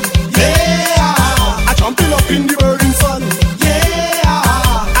done. Yeah. I jumping up in the burning sun.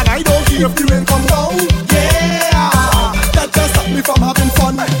 Yeah. And I don't care if the rain come down. Yeah. That just stop me from having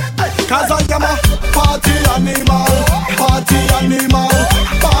fun. Cause I am a party animal. Party animal.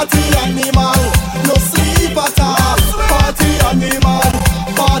 Party animal. No sleep at all. Party animal.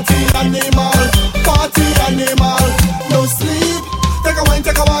 Party animal. Party animal. No sleep. Take a wine,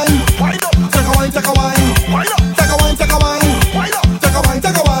 take a wine. Take a wine, take a wine. Take a wine, take a wine. Take a wine,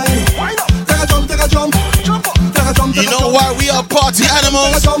 take a wine. Take a jump, take a jump. Take a jump, take a jump. You know why we are party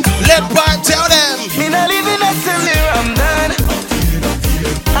animals? Let Bart tell them. Me not living next to me, I'm done.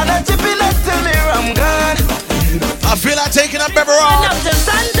 I'm not chipping next to me, I'm gone. I feel like taking a beverage. Up to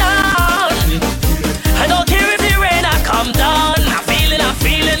sundown. I don't care if the rain I come down. I'm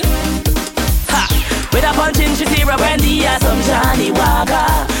feeling. Ha. With a punch in Shitira Brandy or some Johnny Walker.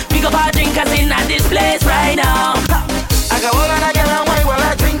 Pick up our drinkers in at this place right now. Ha. I got one and I get on wine while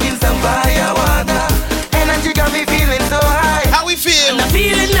I'm drinking some fire water. Energy got me feeling so high. How we feel? And I'm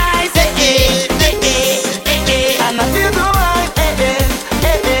feeling nice. And I feel so high.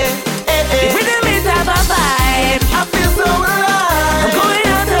 The rhythm is have a vibe. I feel so alive. I'm going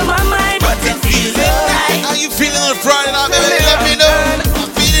out of my mind, but it feels so right.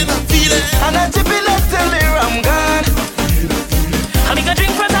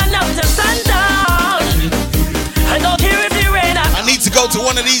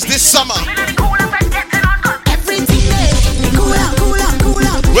 of these this summer.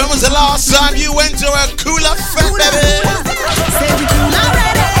 When was the last time you went to a cooler fest, baby?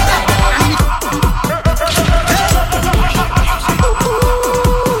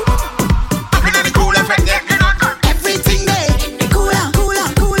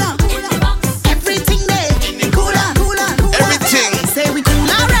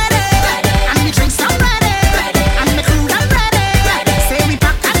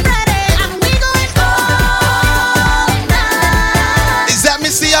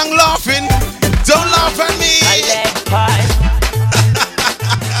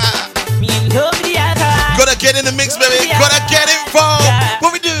 Get in the mix, baby. Gotta get involved. What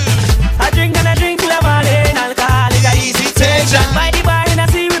we do? I drink and I drink till I'm all in. Alcohol is a easy station. By the bar and I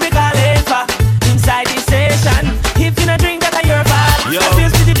see we be calling for inside the station. If you not drink, that your bad. I feel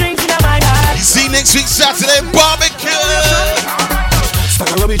the drinks in my heart. You see next week Saturday barbecue.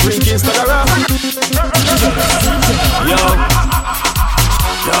 Stagger be drinking, stagger. Yo.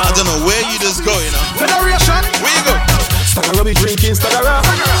 I don't know where you just go, you know. Federation. Where you go? Stagger be drinking, stagger.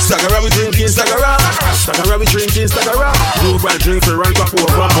 Stagger be drinking, stagger. Stagger be drinking, stagger. Blue band drink for run back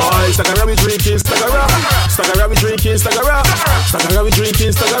over, boy. Stagger be drinking, stagger. Stagger be drinking, stagger. Stagger be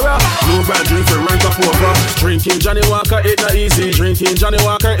drinking, stagger. Blue band drink for run back over. Drinking Johnny Walker, it not easy. Drinking Johnny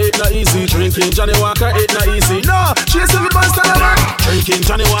Walker, it not easy. Drinking Johnny Walker, it not easy. No, she's the best stagger. Drinking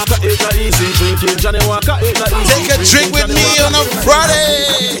Johnny Walker, it not easy. Drinking Johnny Walker, it not easy. Take a drink with me on a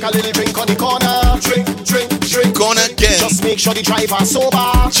Friday. Take a little drink on the corner. Drink, drink, drink. On again. Just make sure the driver sober.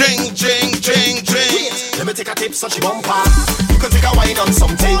 Drink, drink, drink, drink. Wait, let me take a tip, such a bumper. You can take a wine on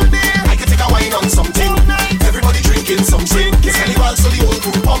something. I can take a wine on something. Everybody drinking something. It's carnival, so the old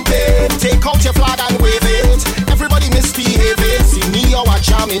crew pumping. Take out your flag and wave it. Everybody misbehave it. See me or a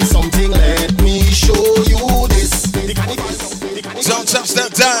jamming something. Let me show you this. The carnival. Don't touch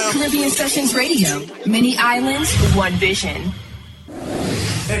that down. Caribbean Sessions Radio. Many islands with one vision.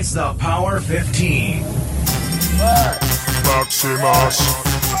 It's the Power 15. Maximus.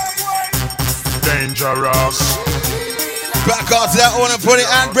 Dangerous. Back out to that one and put it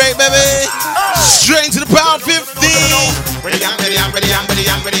and break, baby. Straight to the Power 15. Ready, ready, ready, ready, ready,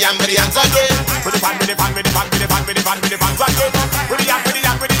 ready, and again. Ready, pan, ready, pan, ready, pan, ready, pan, ready, pan, ready, pan, again. Ready, ready, ready,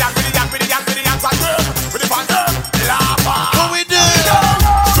 ready, ready, ready, ready, and again. Ready, pan, lava. What we do?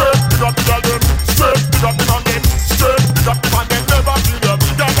 Straight, pick up the gun, straight, pick up the gun, straight, pick up the gun, never give up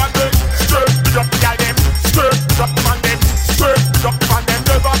the gun, straight, pick up the gun, straight, pick up the gun, straight, pick up the gun,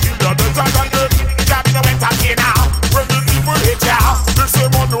 never give up the gun. Jab in the winter here now. When the people hit ya, they say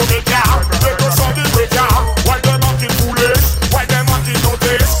more no make ya. They go show the break ya. Why them acting foolish? Why them acting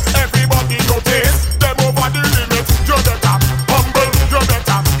notice? Everybody notice. Them over the limit. You better humble. You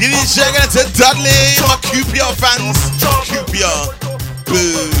better. You need to check out to Dudley, my QPR fans. QPR.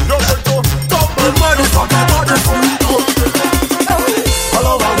 Boo.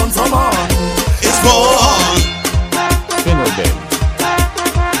 It's more on.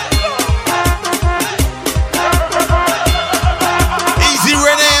 Easy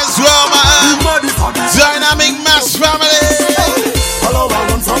Renee as well, man. Dynamic Mass family. Hello, I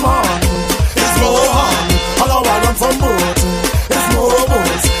want some on. It's more on. Hello, I want some boat. It's more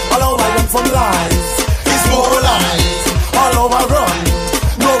boats. Hello, I want some lies. It's more lies. Hello, I run.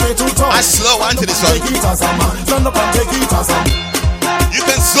 No way to talk. I slow wine to this one. Take it as a man. Stand up and take it as a man. You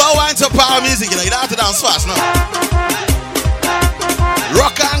can slow wine to power music, you know. You don't have to dance fast, no.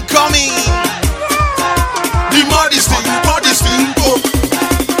 Rock and coming. The modesty, modesty. Oh.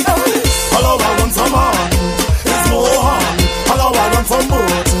 Hello, I want some on. It's more on. Hello, I want some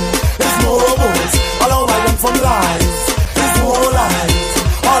boat. It's more boats. Hello, I want some lies. It's more lies.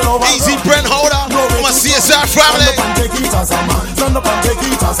 Hello, I Easy Brent Holder. My CSR family. Stand up and take it as a man. Stand up and take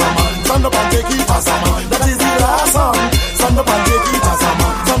it as a man. Stand up and take it as a man. That is the last song. Stand up and take it as a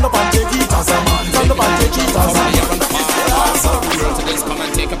man. Stand up and take it as a man. Stand up and take it as a man. That is the last song. Come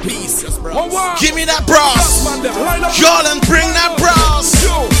and take a piece. Give me that brass. Y'all and bring that brass.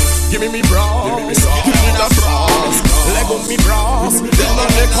 Give me brass. Give me that brass. Lego me brass. Then the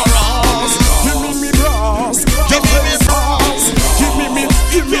decorous. Give me brass. Give me brass.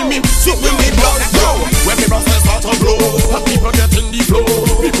 Give me. So when me brass blow, when me brass start to blow, and people get in the flow.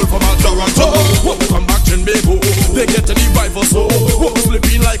 People from Toronto, who come back in Bego, they get in the rifle so. Who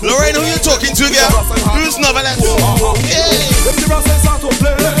flipping like Lorraine, who you talking to, girl? Who's Novelet? When the brass start to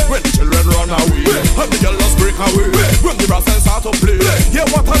play, when the children run away, and the girls break away. When the brass start to play, yeah,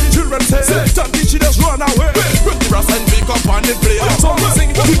 what are the children say? Time the children run away. When the brass pick up and they play, so we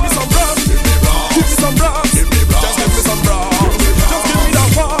sing, give me some brass, give me some brass, just give me some brass, just give me that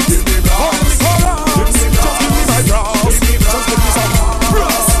brass, on the chorus, just give me my brass, just give me some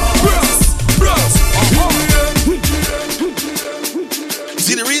brass.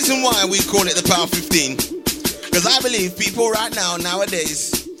 call it the Power 15? Because I believe people right now,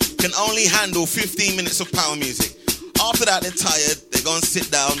 nowadays, can only handle 15 minutes of power music. After that, they're tired, they go and sit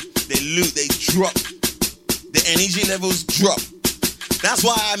down, they drop. The energy levels drop. That's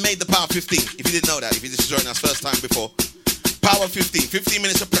why I made the Power 15, if you didn't know that, if you just joined us first time before. Power 15, 15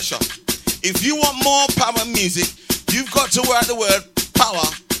 minutes of pressure. If you want more power music, you've got to write the word power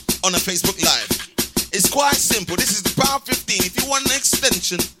on a Facebook Live. It's quite simple. This is the Power 15. If you want an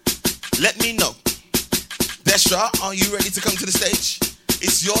extension, let me know. Destra, are you ready to come to the stage?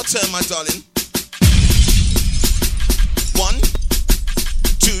 It's your turn, my darling. 1,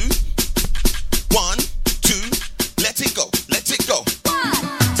 2, 1, 2, let it go, let it go. 1,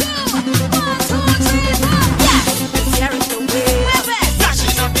 2, 3, 4. Yes, let's share it away.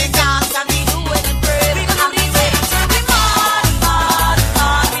 Flashing up the dance and we doing it brave. We gonna be taking to be mad,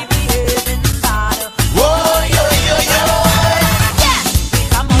 we behaving bad. Whoa, yo, yo, yo. Yes, we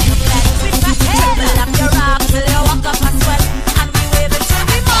come on the flex, we back head. Turn up your rock till you walk up and sweat. And we waving to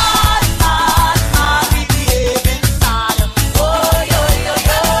be mad, we behaving bad. Whoa, yo, yo,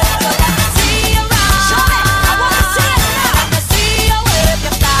 yo. Let me see you rock. Show me, I wanna see it now. Let me see you wave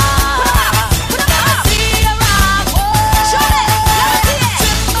your flag. Let me see you rock. Show me, let me see it.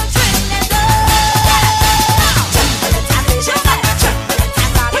 Trinidad.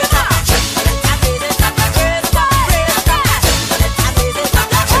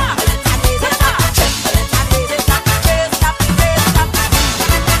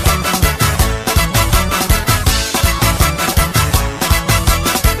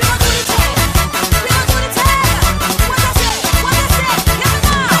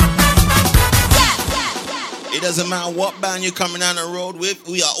 It doesn't matter what band you're coming down the road with,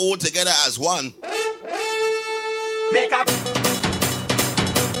 we are all together as one. Make up.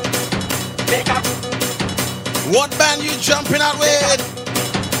 Make up. What band you jumping out with?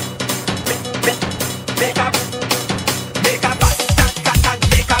 Make up. Make up.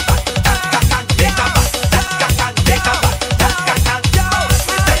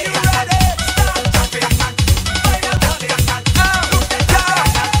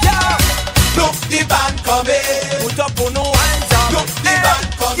 Look the band coming. Put up on no hands up. Look the band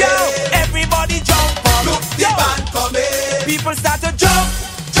coming. Yo, everybody jump up. Look the band coming. People start to jump,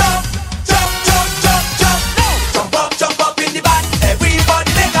 jump, jump, jump, jump, jump. No, jump up in the band.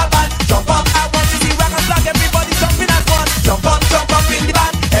 Everybody make a band. Jump up. I want to see rock and flag. Everybody jumping as one. Jump up in the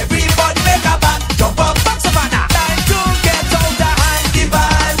band. Everybody make a band. Jump up, back Savannah. Time to get out the hand. The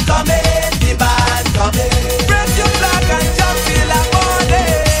band coming. The band coming. Raise your flag and jump till the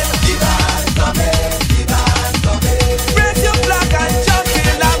morning. The band coming. The band coming. Raise your flag and jump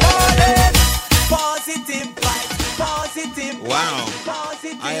till the morning. Positive vibes, positive. Wow.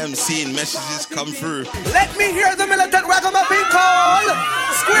 Positive. I am seeing messages come through. Let me hear the militant ragamuffin call.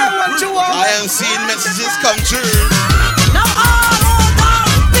 Square one to one. I am seeing messages come through. Now all down,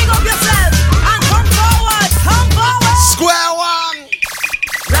 pick up yourself and come forward, Square one.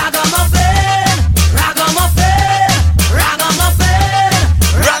 Ragamuffin, ragamuffin, ragamuffin,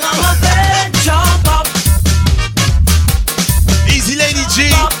 ragamuffin, jump up. Easy Lady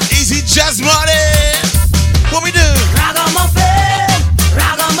G, easy Jazz Money. What we do? Ragamuffin,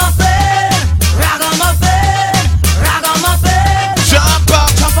 ragamuffin, ragamuffin, ragamuffin. Jump up.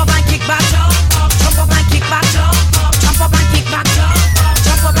 Jump up and kick back, jump up and kick back, jump up and kick back,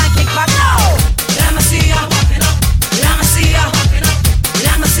 jump up and kick back. No, let me see ya walking up, let me see ya walking up,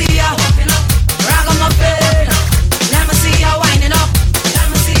 let me see ya walking up. Ragamuffin, let me see ya winding up,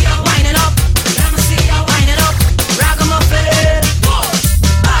 let me see ya winding up, let me see ya winding up. Ragamuffin,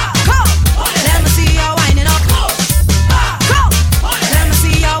 come, let me see ya winding up, come, let me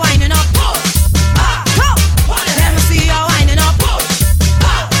see ya winding up, come, let me see ya winding up.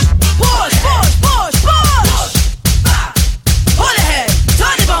 Push, push, push, push. Pull ahead,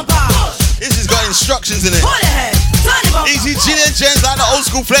 turn the bumper. This has got instructions in it. Pull ahead, turn the bumper. Easy Gillian James like the old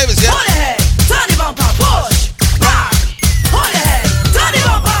school flavors, yeah? Pull ahead, turn the bumper. Push, pull ahead, turn the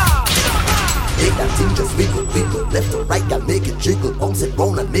bumper. Make that thing just wiggle, wiggle. Left or right, gotta make it jiggle. Bounce it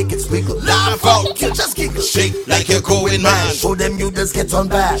round and make it swiggle. Laugh out. You just giggle. Shake like you're going mad. Show them you just get on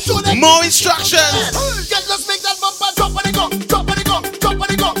back. More instructions. Girl, just make that bumper drop on the go, drop on the go, drop on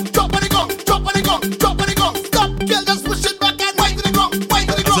the go, drop on the go, drop on the go, drop on the go. Stop, girl, just push it back and wind to the ground, wind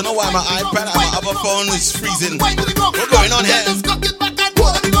to the I don't ground. know why my iPad and my other phone is freezing. Wind to the ground. What's going on here? Just cock it back and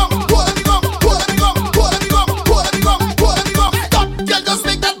pull on the ground, pull on the ground, pull on the ground, pull on the ground, pull on the ground, pull on the ground. Stop, girl, just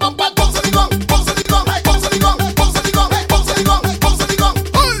make that bumper bounce on the ground, bounce on the ground, bounce on the ground, bounce on the ground, bounce on the ground, bounce on the ground.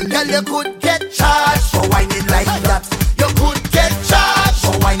 Girl, you could get charged for whining like that. You could get charged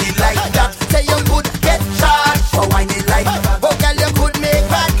for whining like that. Say you could get charged for whining like that. Oh, girl, you could make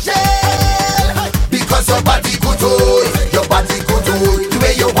that change.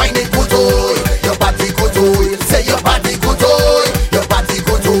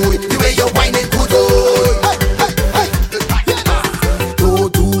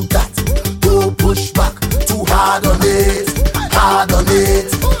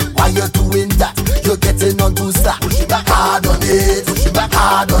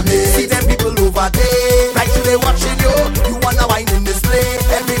 hard on it. See them people over there, right they watching you. You wanna wine in display,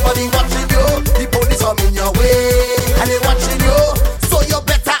 everybody watching you. The police coming your way, and they watching you. So you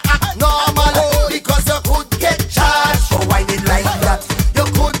better act normal, because you could get charged for whining like that. You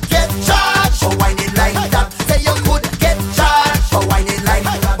could get charged for whining like that. Say you could get charged for whining like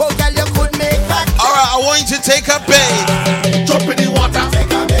that. Oh girl, you could make that. Alright, I want you to take a bait. Jump in the water.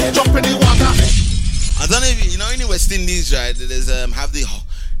 Jump in the water. I don't know if you know in West Indies, right? There's have the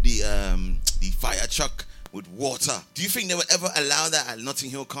fire truck with water. Do you think they would ever allow that at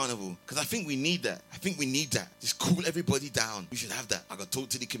Notting Hill Carnival? Because I think we need that. Just cool everybody down. We should have that. I got to talk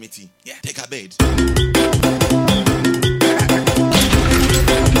to the committee. Yeah, take a bait.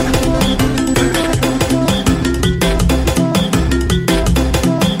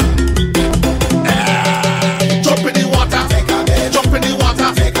 Jump in the water. Jump in the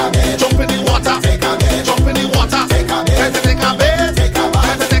water. Jump in the water. Jump in the water. Take a bait. Take a bait. Take a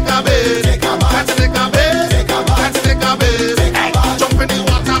bait. Take a bait. Take a bait. Take a bait. Take a bait. Jump in the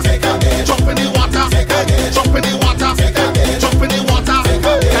water. Jump in the water. Jump in the water. Jump in the water. Take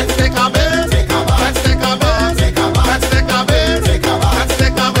a bait. Take a bait. Take a bait. Take a bait. Take a bait.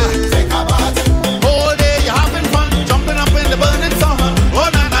 Take a bait. All day you having fun, jumping up in the burning sun. Oh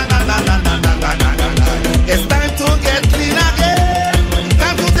na na na na na na na na na na. It's time to get clean again.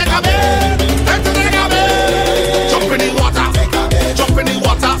 Time to take a bait. Time to take a bait. Jump in the water. Jump in the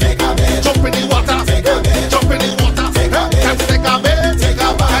water. Jump in the water. Jump in the water. Time to take a bait. Take a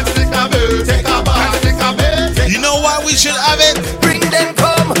bait. Take a bait. Take a bait. Take a bait. You know why we should have it? Bring them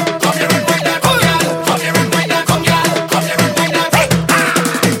come. Come here and bring them, come here. Come here and bring them, come here. Come here and bring them. Hey,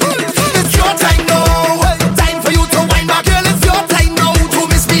 it's your time now. Time for you to wind back, girl. It's your time now to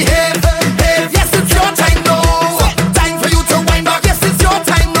misbehave. Hey, yes, it's your time now. Time for you to wind back. Yes, it's your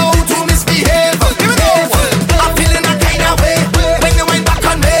time now to misbehave. Here we go. I'm feeling a kind of way when you wind back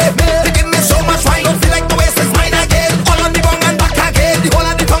on me. You give me so much wine, don't feel like the waste is mine again. All on the bong and back again. The whole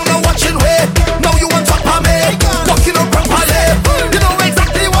of the town now watching way. Now you on top of me, walking up properly. You know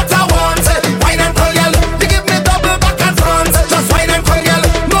exactly what I want. Wine and come, girl. You give me double back and front. Just wine and come, girl.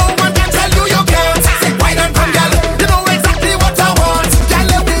 No one can tell you you can't. Say wine and come, girl. You know exactly what I want. Girl,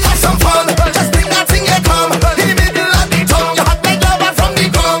 let me have some fun. Just bring that thing you come. In the middle of the tongue, you hot like lava from the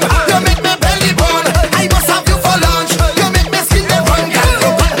gong. You make me belly burn. I must have you for lunch. You make me skin the run, girl.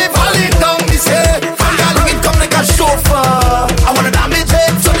 You got me falling down. Me say, come, girl, it come like a chauffeur. I wanna damage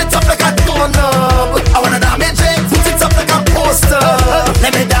it, turn it up like a doorknob. I wanna damage it, put it up like a poster.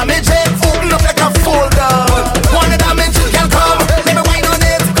 Let me damage it, open up like a folder. Wanna damage it, girl, come. Let me wine on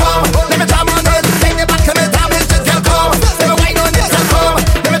it, come. Let me jam on it, take me back, let me damage it, girl, come. Let me wine on it, girl, come.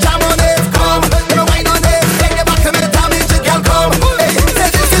 Let me jam on it, come. Let me wine on it, take me back, let me damage it, girl, come. Hey, say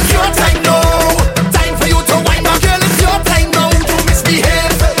this is your time now. Time for you to wine back, girl, it's your time now to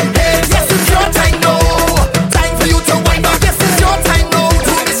misbehave. Hey, yes, it's your time now. Time for you to wine back, yes, it's your time now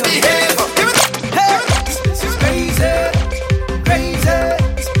to misbehave. Give it. Hey, this is crazy, crazy,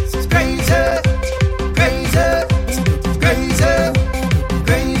 it's crazy, crazy,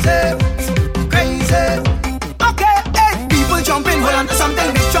 crazy, crazy. Okay, hey, people jumping, hold on to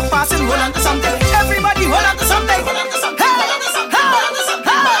something. Big truck passing, hold on to something. Everybody, hold on to something. Hold on to something.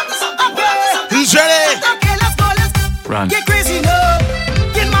 Okay. Who's ready? Okay, let's go, let's go. Run. Get crazy now,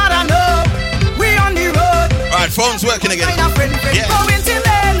 get mad and up. We on the road. Alright, phone's working again. Find a friend, Yeah. going till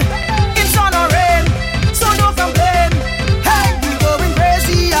then. It's on or rain, so don't complain. Hey, we going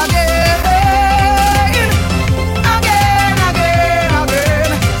crazy again. Again, again, again.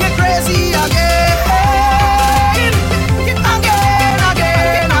 Get crazy again. Again,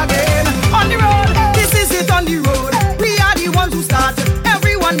 again, again. On the road, this is it on the road. We are the ones who start.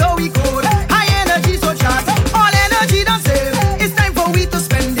 Everyone know we code. High energy, so charged. All energy done save. It's time for we to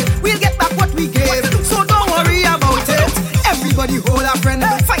spend it. We'll get back what we gave. So don't worry about it. Everybody hold a friend.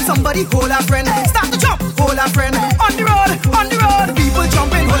 Find somebody, hold a friend. Start to jump, hold a friend. On the road, on the road. People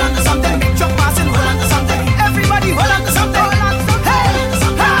jumping, hold on to something. Big truck passing, hold on to something. Everybody hold on to something. Hold on to something.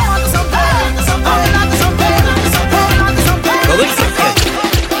 Hey, hold on to something. Hold on to something. Hold on to something.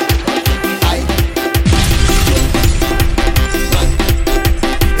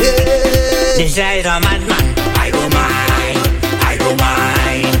 This is a madman. I don't mind. I don't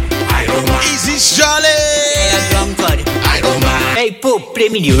mind. I don't mind. Easy, Charlie. A drunkard. I don't mind. Hey, Pope, play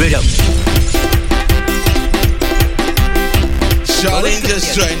me the rhythm. Charlene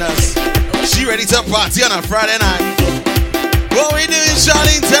just joined us. She ready to party on a Friday night. What we doing,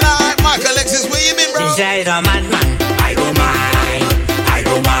 Charlene, tonight? Mark Alexis, where you been, bro? This is a madman. I don't mind. I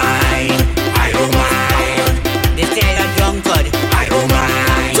don't mind. I don't mind. This is a drunkard. I don't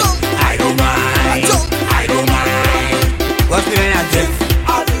mind. I don't mind. I don't mind. What's me when I drift?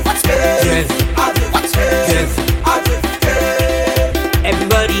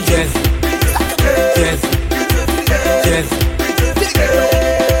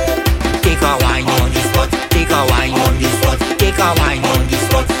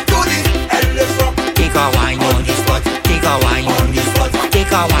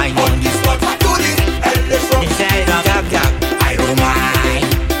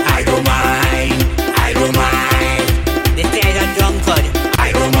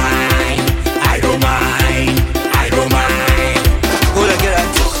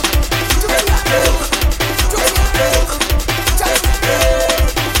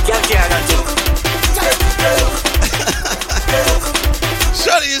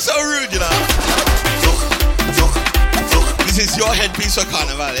 so rude, you know. This is your headpiece for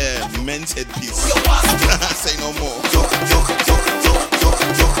carnival, yeah. Men's headpiece. Say no more.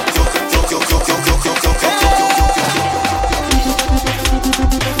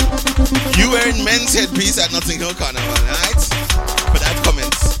 You wearing men's headpiece at Notting Hill Carnival, right? For that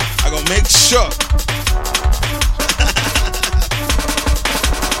comments, I'm gonna make sure.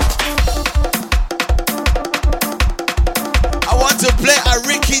 I want to play a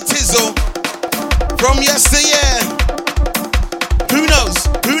Ricky Tizzle from yesteryear. Who knows?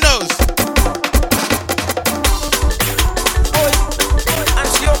 Who knows?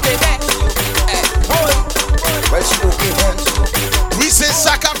 We say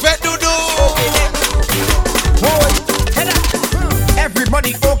Saka Pet Doodoo.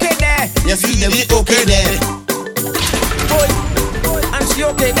 Everybody okay there? Yes, we okay there. And she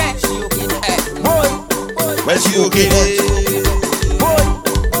okay there? Well, she okay there.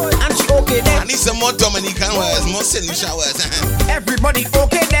 And she okay there? I need some more Dominican words, more Senegal words. Everybody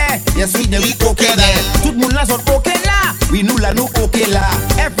okay there? Yes, we okay there. Tout le monde là sont okay là. Oui, nous là nous okay là.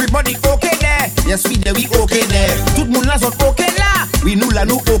 Everybody okay there? Yes, we okay there. Tout le monde là sont okay là. Oui, nous là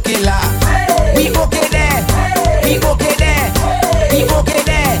nous okay là. We okay there. We okay there. We okay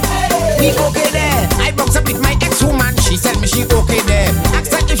there. We okay there. I box up with my ex-woman. She said me she okay there.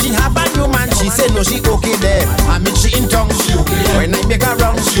 Asked her if she have a new man. She said no, she okay there. I mean she in tongue. When I make her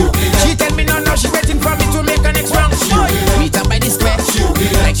wrong, she tell me no, she waiting for me to make her next wrong. Meet her by the square.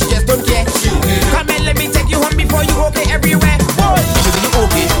 Like she just don't care. Come and let me take you home before you okay everywhere. Anyway you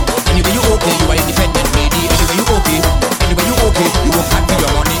okay. Anyway you okay. You are independent lady. Anyway you okay. Anyway you okay. You work hard for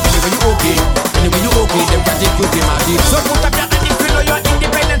your money. Anyway you okay. Anyway you okay. Them can take you to my deal. So put up your hand if you know you're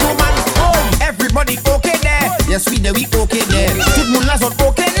independent woman. Everybody okay there? Yes, we okay there. Tout le monde là sont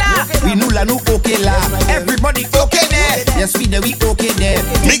okay là. Oui, nous là nous okay là. Everybody okay there? Yes, we okay there.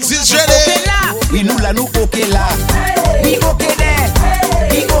 Mix is ready. Okay là. Oui, nous là nous okay là. We okay there.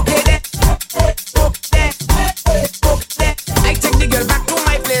 We okay there. I take the girl back to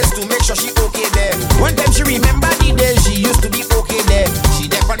my place to make sure she okay there. One time she remember the day she used to be okay there. She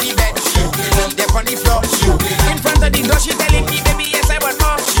there on the bed, she there on the floor, in front of the door she telling me, baby, yes I want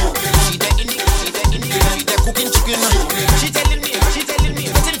more. She there in the, she there cooking chicken. She telling me,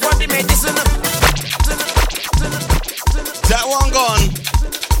 waiting for the medicine. That one gone.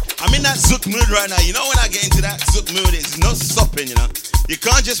 I'm in that zouk mood right now. You know when I get into that zouk mood, it's no stopping, you know. You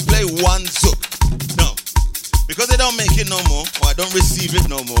can't just play one zouk. No. Because they don't make it no more, or I don't receive it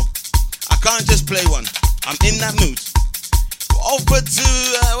no more. I can't just play one. I'm in that mood. Over to,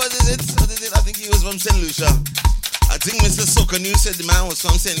 what is it? I think he was from St. Lucia. I think Mr. Sokanu said the man was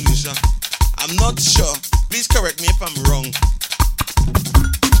from St. Lucia. I'm not sure. Please correct me if I'm wrong.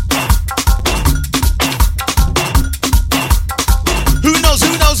 Who knows?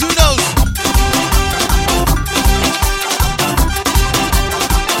 Who knows? Who knows?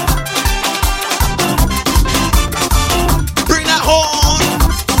 Bring that horn.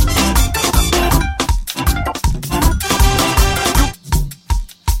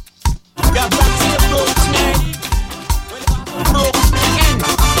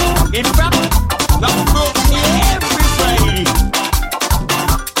 In fact, love broke me every Friday.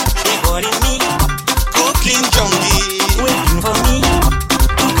 They calling me Cooking junkie, waiting for me.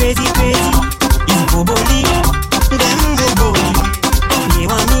 Too crazy, it's boboli. Them boboli, they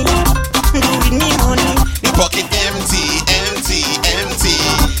want me, do with me money. the pocket empty, empty, empty.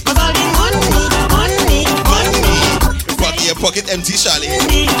 Cause all the money. Your pocket empty, Charlie. In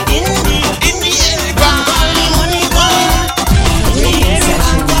the air, bang. All the money gone. In the air,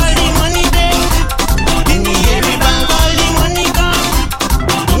 bang. All the money dead. In the air, bang. All the money gone.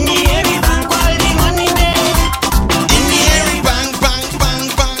 In the air, bang. All the money dead. In the air, bang, bang, bang,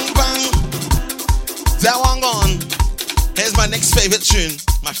 bang, bang. That one gone. Here's my next favorite tune.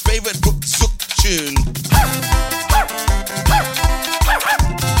 My favorite book zouk tune.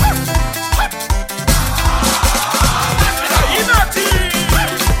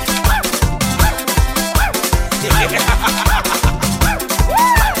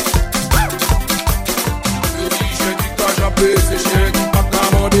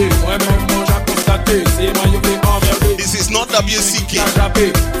 This is not WCK.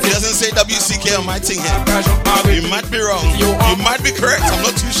 It doesn't say WCK on my thing here. You might be wrong. You might be correct. I'm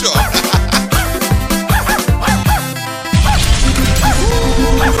not too sure.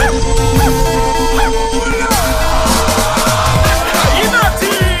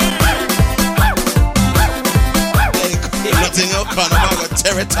 Nothing else can about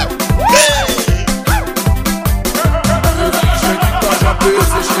tear it up.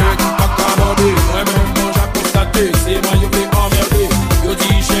 C'est moi, je vais emmerder. Yo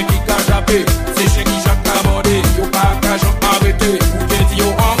dis, arrêté. C'est chien qui chaque abordé. Yo pas qu'à j'en arrêté. Ou qu'est-ce yo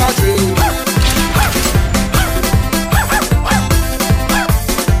engagé.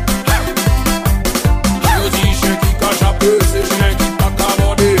 Yo dis chien qui cache un peu. C'est chien qui pas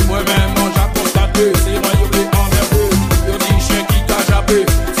qu'abordé. Moi-même, moi j'ai constaté. C'est moi yo l'ai emmerdé. Yo dis chien qui cache un peu.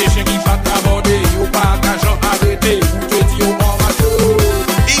 C'est chien qui pas qu'abordé. Yo pas qu'à j'en arrêté. Ou qu'est-ce yo engagé.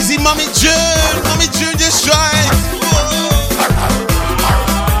 Easy, Mommy June just try.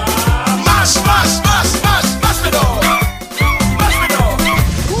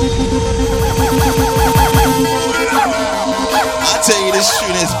 I tell you, this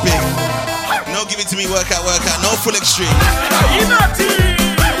tune is big. No give it to me, workout, no full extreme.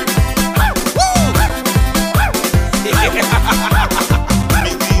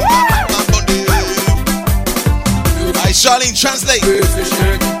 Alright, Charlene, translate.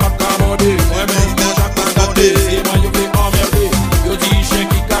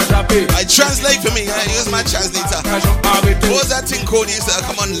 I translate for me. Here's my translator. What was that thing called? Used to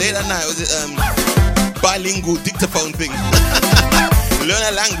come on late at night. Was it bilingual dictaphone thing? Learn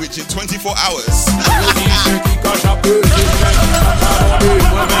a language in 24 hours.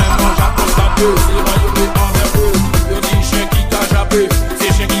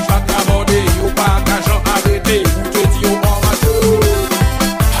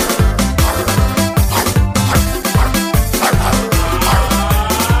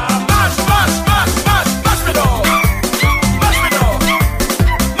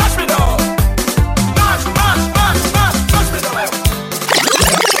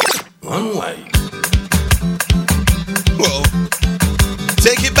 Whoa.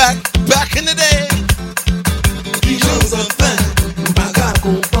 Take it back in the day.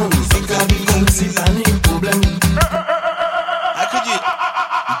 How could you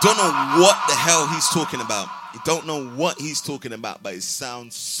don't know what the hell he's talking about? You don't know what he's talking about, but it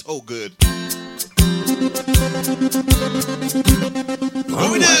sounds so good.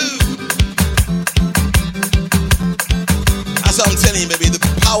 What we do? That's what I'm telling you, baby. The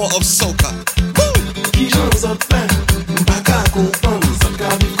power of soca.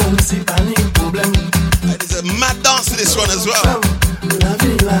 There's a mad dance to this one as well.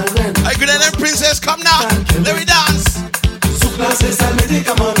 Hey, Grenadian Princess, come now. Let me dance.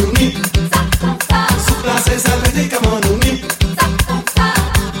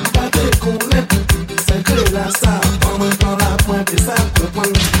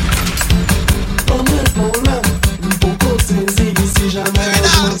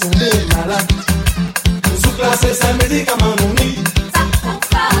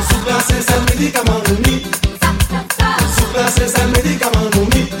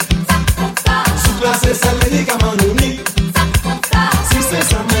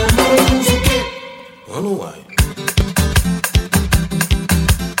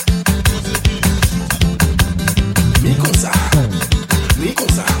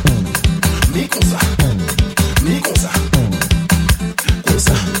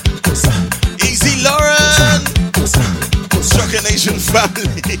 Easy Lauren, Trucker Nation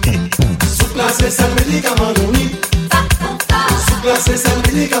family.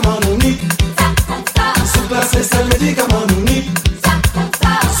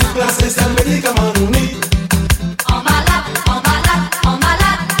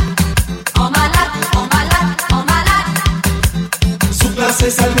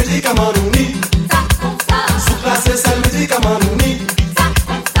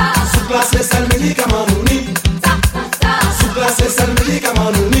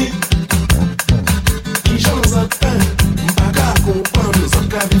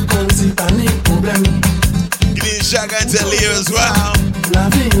 Shaka to Leo as well. La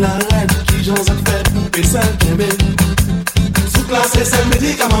vie, la reine, qui j'en ai fait pour ça qu'aimer. Sous place, c'est le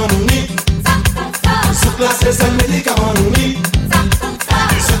médicament unique. Sous place, c'est le médicament unique.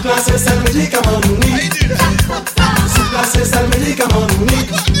 Sous place, c'est le médicament unique. Sous place, c'est le médicament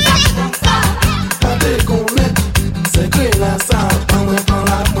unique. Pas de connaître, c'est que la salle, en même temps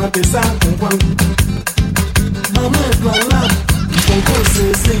là, moi, t'es ça, comprendre. En même temps là, ton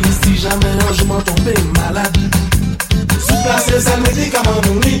conseil, c'est si jamais je m'en tombe malade. Sous place, c'est le médicament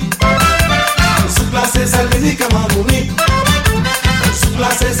unique. Sous place, c'est le médicament unique. Sous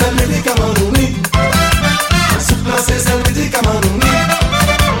place, c'est le médicament unique. Sous place, c'est le médicament unique.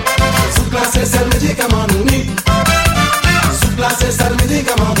 Sous place, c'est le médicament unique. Sous place, c'est le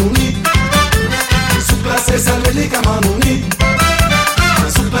médicament unique. Sous place, c'est le médicament unique.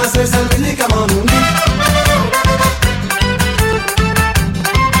 Sous place, c'est le médicament unique.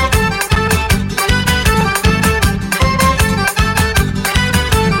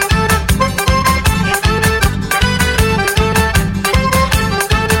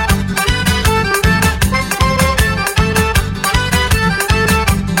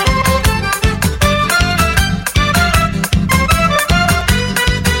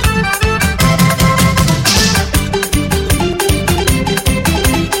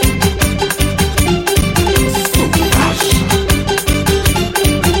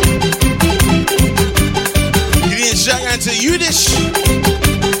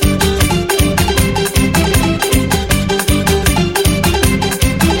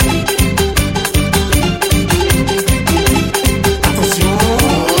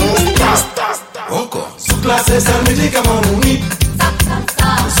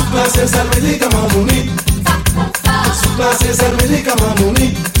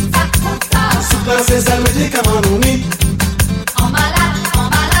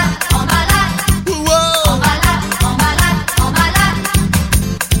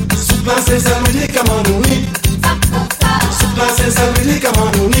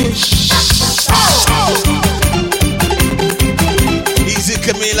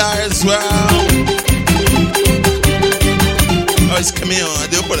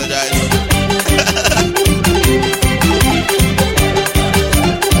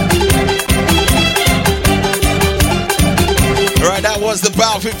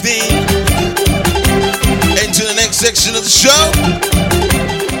 15. Into the next section of the show.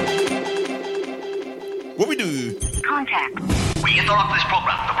 What we do? Contact. We interrupt this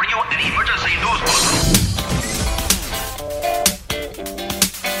program to bring you an emergency news bulletin.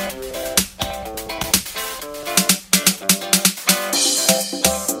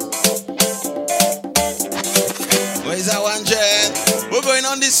 Where's that one, Jen? We're going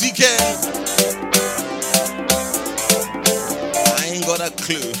on this weekend. I ain't got a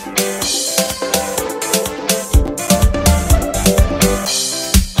clue.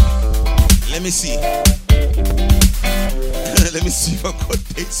 Let me see. Let me see if I've got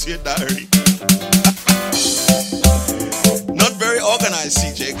dates in your diary. Not very organized,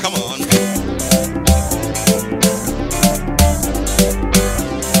 CJ. Come on.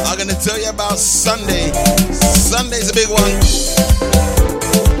 I'm gonna tell you about Sunday. Sunday's a big one.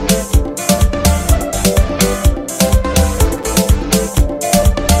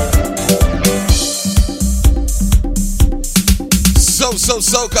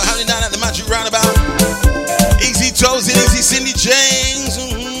 Soca, hanging down at the Magic Roundabout. Easy Toes and Easy Cindy James.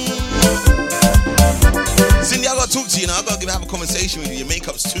 Cindy, I gotta talk to you now. I gotta have a conversation with you. Your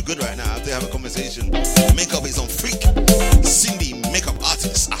makeup's too good right now. I have to have a conversation. Makeup is on freak. Cindy, makeup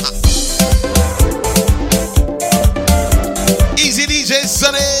artist. Easy DJ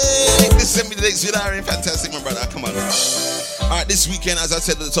Sunny. This send me the dates with Irene. Fantastic, my brother. Come on. Alright, this weekend, as I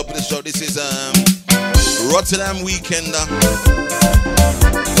said at the top of the show, this is Rotterdam weekend.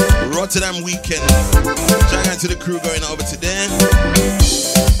 Rotterdam weekend. Shout out to the crew going over to there.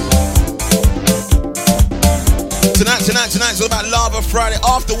 Tonight's all about Lava Friday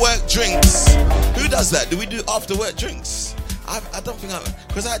after work drinks. Who does that? Do we do after work drinks? I don't think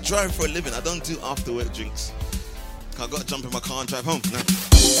because I drive for a living. I don't do after work drinks. I got to jump in my car and drive home. No.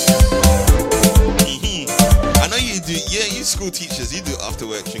 I know you do. Yeah, you school teachers, you do after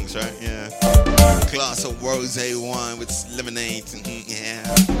work drinks, right? Yeah. Glass of rosé wine with lemonade. Yeah.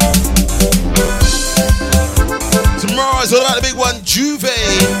 Tomorrow is all about the big one, Juve,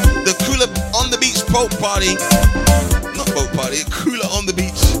 the Cooler on the Beach boat party. Not boat party, Cooler on the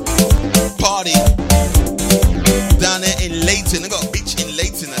Beach party. Down there in Leighton. They got a beach in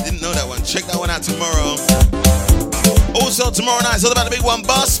Leighton. I didn't know that one. Check that one out tomorrow. Also tomorrow night is all about the big one,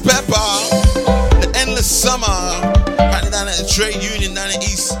 Boss Pepper, the Endless Summer, happening down at the Trade Union down at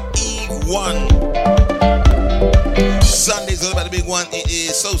East E1. Sunday's all about the big one. It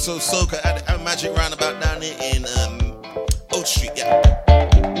is Soca at the Magic Roundabout down there in Oak Street. Yeah.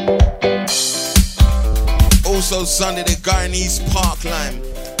 Also Sunday the Guyanese Parkline.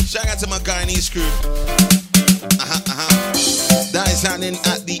 Shout out to my Guyanese crew. That is happening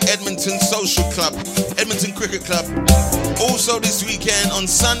at the Edmonton Social Club, Edmonton Cricket Club. Also this weekend on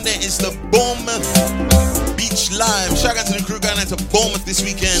Sunday is the Bournemouth Beach Live. Shout out to the crew going out to Bournemouth this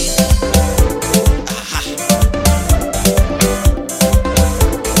weekend.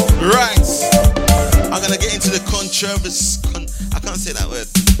 Right, I'm gonna get into the controversy. I can't say that word.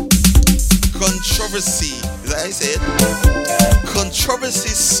 Controversy. Is that how you say it? Controversy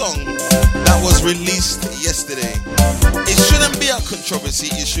song that was released yesterday. It shouldn't be a controversy.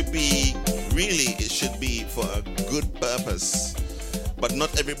 It should be for a good purpose. But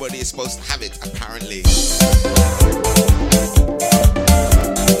not everybody is supposed to have it, apparently.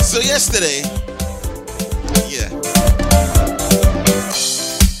 So yesterday, yeah.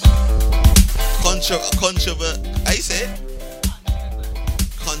 I say it?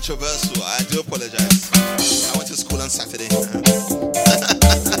 Controversial. I do apologize. I went to school on Saturday.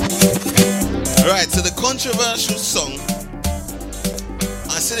 Right, so the controversial song,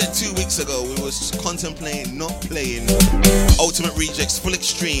 I said it 2 weeks ago. We was contemplating not playing Ultimate Rejects Full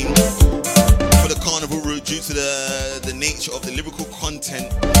Extreme for the Carnival route due to the nature of the lyrical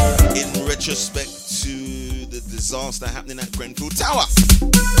content in retrospect to the disaster happening at Grenfell Tower.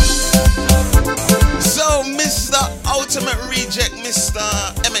 So Mr. Ultimate Reject, Mr.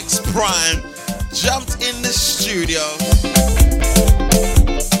 MX Prime, jumped in the studio.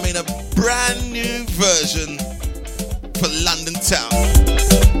 I made a brand new version for London Town.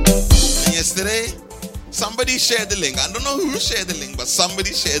 And yesterday, somebody shared the link. I don't know who shared the link, but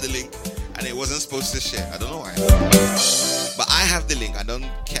somebody shared the link. And it wasn't supposed to share. I don't know why. But I have the link. I don't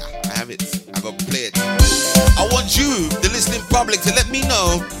care. I have it. I got to play it. I want you, the listening public, to let me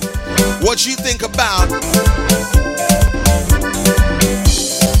know what you think about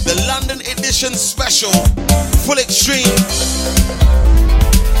the London edition special, Full Extreme.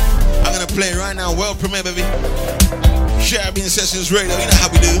 I'm going to play it right now. World premiere, baby. Caribbean Sessions Radio. You know how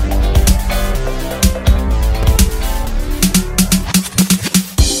we do.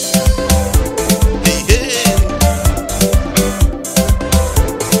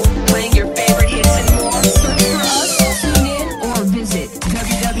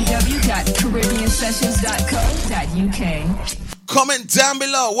 down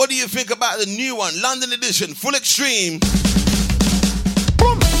below. What do you think about the new one, London edition, Full Extreme?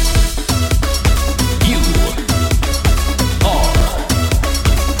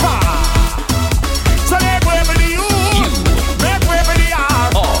 So make way for the you. Make way for the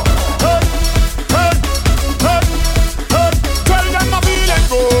R. Tell them I'm feeling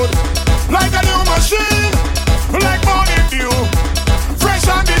good, like a new machine, like morning dew, fresh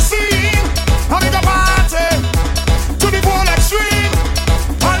on the scene. I'm in the party to the full extreme.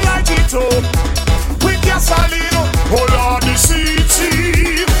 I light it up with gasoline. Hold on the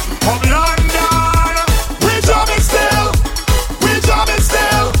city of London. We jumping still, we jumping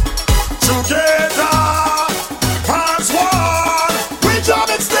still. Together as one. We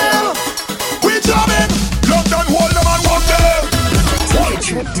jumping still, we jumping. London, hold them and walk them. Take a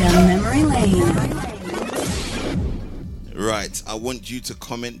trip down memory lane. Right, I want you to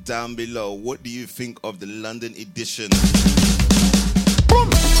comment down below. What do you think of the London edition?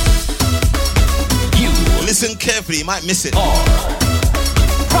 Listen carefully, you might miss it. So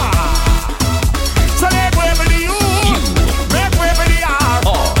make way for the you. Make way for the R.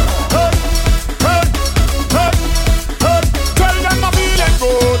 Tell them I'm feeling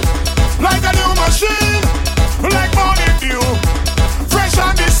good, like a new machine, like morning dew, fresh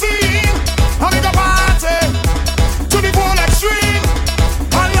on the scene. I'm in the party to the full extreme.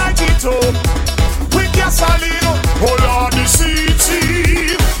 I light it up with gasoline. Hold on the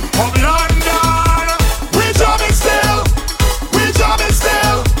city of London. We jumping still, we jumping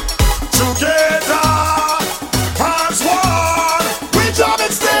still. Together as one. We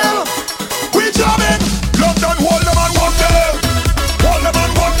jumping still, we jumping. London, hold them and walk them. Hold them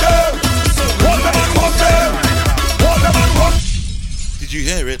and walk them. Hold them and walk them. Hold them and walk. Did you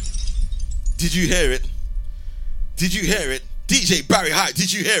hear it? Did you hear it? Did you hear it? DJ Barry Hype,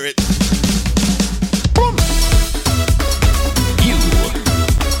 did you hear it?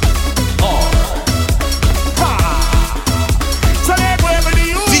 So make way for the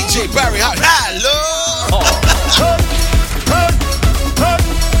you. DJ Barry Hype, hello!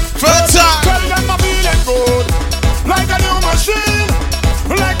 First time! Tell them I'm feeling good, like a new machine,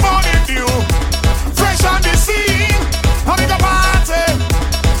 like morning dew, fresh on the scene. I'm in the party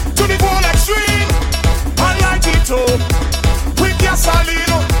to the full extreme. I light it up with gasoline.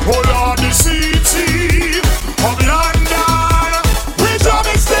 Hold on the city of London. We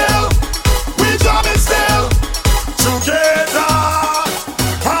jumping still, we jumping still. Together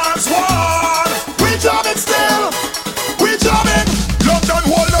as one. We jumping still, we jumping. London,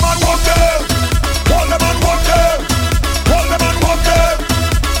 hold them and walk them. Hold them and walk them. Hold them and walk them.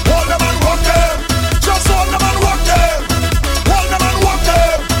 Hold them and walk them. Just hold them and walk them. Hold them and walk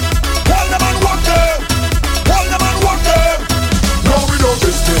them. Hold them and walk them. Hold them and walk them. No, we don't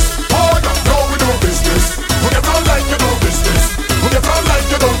business. Oh, no, we don't business. We get on like you don't business. We get on like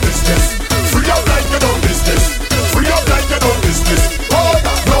you don't business. Free up like you don't business. Free up like you don't business. Oh,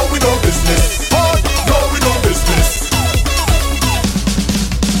 no, we don't business. Oh, no, we don't business.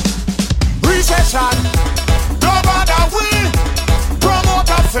 Recession, no bother we promote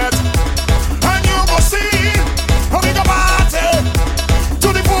a set, and you go see how we go party to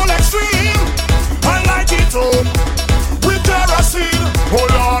the full extreme, and light it up with kerosene.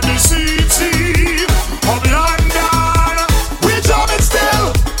 Hold on the city of London. We jumping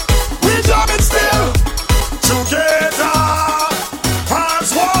still, we jumping still. Together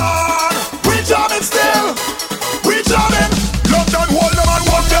as one. We jumping still, we jumping. London, hold them and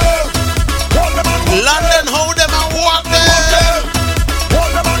walk them. Hold them and walk them. London, hold them and walk them.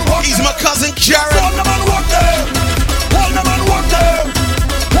 Hold them and walk them. He's my cousin Jared. Hold them and walk them. Hold them and walk them.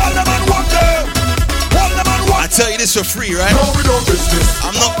 Hold them and walk them. Hold them and walk I tell you this for free, right? No, we don't business.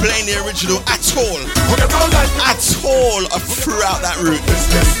 I'm not playing the original at all. We get on like At all throughout that route.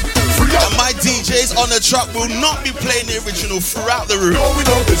 business. Free up. And my DJs on the truck will not be playing the original throughout the route. No, we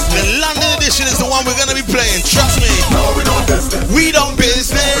don't The business. London edition is the one we're gonna be playing. Trust me. No, we don't business. We don't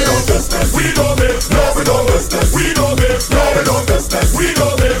business. We don't business. No, we don't business. We don't business. No, we don't business. We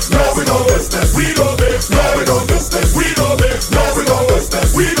don't business. No, we don't business. We don't business. No, we don't business. We don't business. No, we don't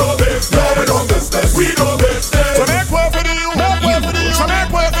business. We don't business. No, we don't business. We don't business. So make way for the you. Make way for the you. So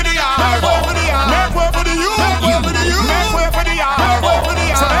make way for the R. Make way for the R. Make way for the you. Make way for the you. Make way for the R. Make way for the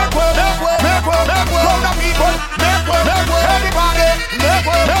R. So make way. Make way. Make way. Round the people. Make way. Make way. Everybody. Make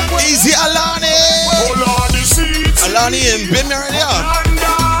way. Make way. Easy Alani. Hold on the seat. Alani and Bim already are.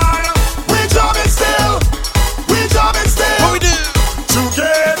 London, we jumping still, we jumping still. What we do?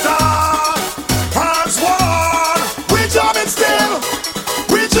 Together as one. We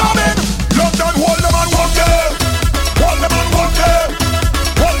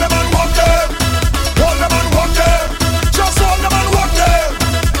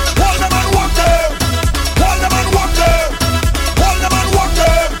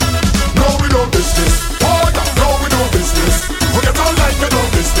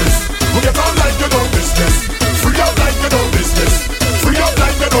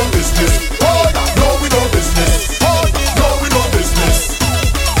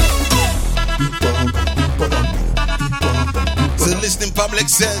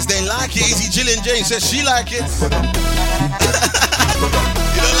Evelyn Jane says she like it. You don't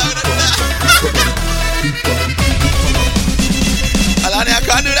like that? Alani, I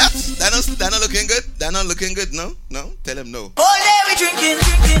can't do that. They're not looking good. They're not looking good. No. Tell him no. All day we drinking.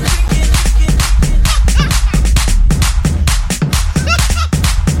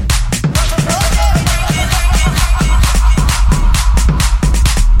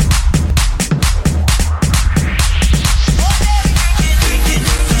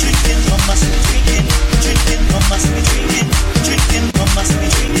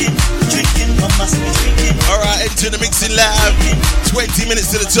 Alright, into the mixing lab. 20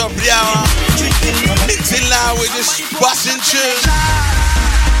 minutes to the top of the hour. Mixing lab, we're just busting tunes.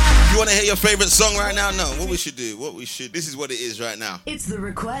 You want to hear your favorite song right now? No. What we should do? This is what it is right now. It's the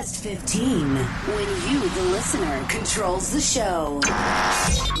Request 15. When you, the listener, controls the show.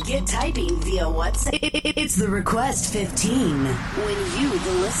 Get typing via WhatsApp. It's the Request 15. When you,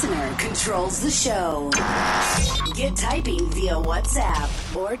 the listener, controls the show. Get typing via WhatsApp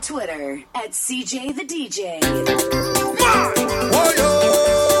or Twitter at CJ the DJ.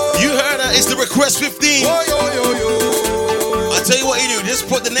 You heard her. It's the Request 15. I'll tell you what you do. Just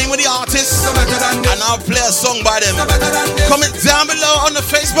put the name of the artist and I'll play a song by them. Comment down below on the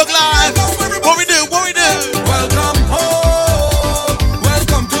Facebook Live. What we do? Welcome home.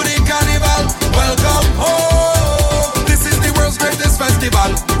 Welcome to the carnival. Welcome home. This is the world's greatest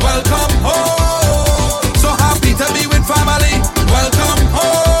festival. Welcome home. So happy to be with family. Welcome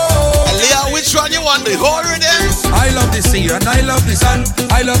home. Leah, which one you want? The whole of them? I love the sea and I love the sun.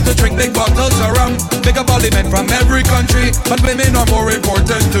 I love to drink big bottles of rum. Big up all the men from every country, but women are more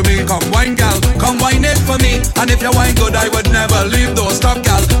important to me. Come wine, gal, come wine it for me. And if you wine good, I would never leave. Don't stop,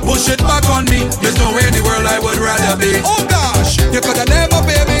 gal, push it back on me. There's nowhere in the world I would rather be. Oh gosh, you could have never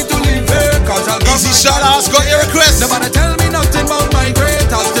paid me to leave here, cause I'll come. Easy shout out, got your request. Nobody tell me nothing about my great.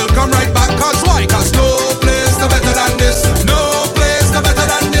 I'll still come right back, cause why? Cause no place no better than this. No place no better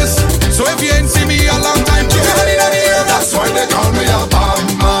than this. So if you ain't see me a long time, keep your hand in the air. That's why they call me a bad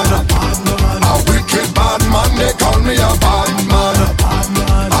man. A wicked bad man, they call me a bad man.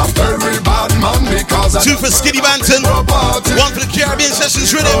 A very bad man because I 2 for Skinny Banton, 1 for the Caribbean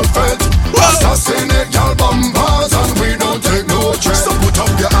Sessions Rhythm. Assassinate y'all bumpers and we don't take no threat. So put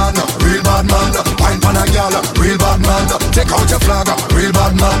up your hand, real bad man. Wine pan a gal, real bad man. Take out your flag, real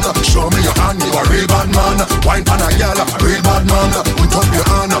bad man. Show me your hand, you a real bad man. Wine pan a gal, real bad man. Put up your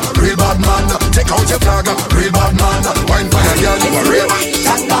hand, real bad man. Take out your flag, real bad man. Wine pan a gal, you a real bad man.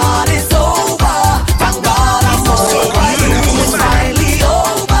 Thank God it's over. Thank God I'm over. It's finally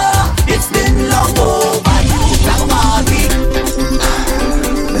over. It's been long overdue. Thank God we.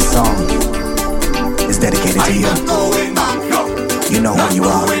 This song is dedicated to you. You know who you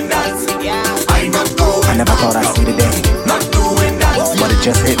are. I never thought I'd see the day, but it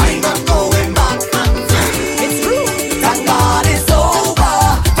just hit me. It's true. Thank God it's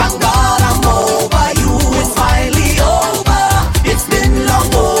over. Thank God I'm over you. It's finally over. It's been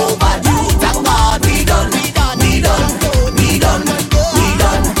long overdue. Thank God we done.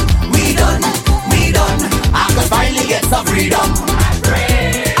 I could finally get some freedom.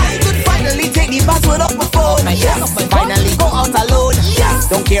 I could finally take the password off my phone. Yes. Finally go out alone. Yes.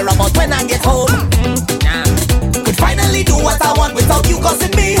 Don't care about when I get home. Could finally do what I want without you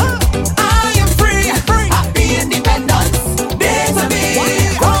causing me. I am free. Happy independence. Day to be.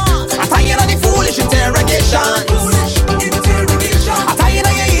 I'm tired of the foolish interrogation. I'm tired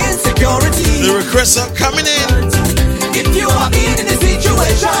of your insecurity. The requests are coming in. If you are in this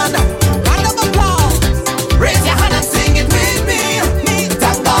situation, round of applause. Raise your hand and sing it with me.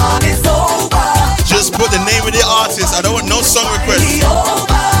 Thank God it's over. Just put the name of the artist. I don't want no song request.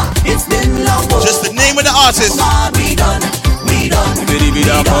 It's been long. Just the name of the artist. We done. Biddy be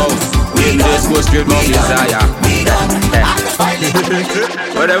the house. In this was straight more desire.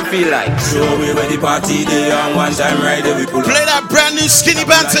 What I feel like. So we when the party day on one time right there we pull up. Play that brand new Skinny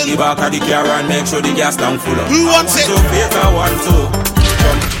Banton. Keep back of the car and make sure the gas tank full up. Who wants it? So I want to.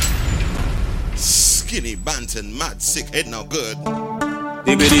 Skinny Banton, mad sick, head now good.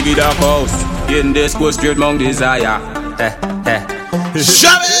 Biddy be the house. In this was straight more desire.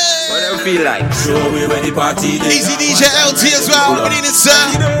 Shove it! What I feel like. So we when the party day. Easy DJ LT as well. We need it, sir.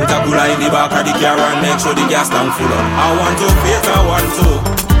 Put a cooler in the back of the car and make sure the gas tank full up. I want to face, I want to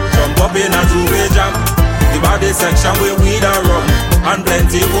jump up in a two-way jam. The body section with weed and rum and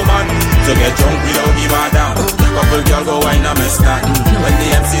plenty woman to get drunk without the madam. Couple girl go wine and me stand. When the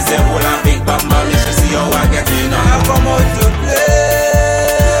MC say hold a big bam bam, you should see how I get in. I come out to play.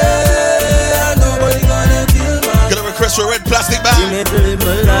 Nobody gonna kill me. Get a request for a red plastic bag. Give me to live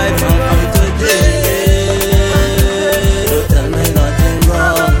my life and come to play. Don't tell me nothing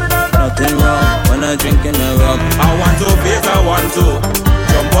wrong, nothing wrong.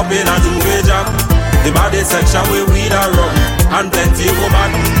 section where weed are rum and plenty woman.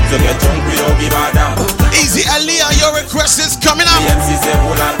 So get drunk, we don't give a damn. Easy Aliyah, your request is coming up.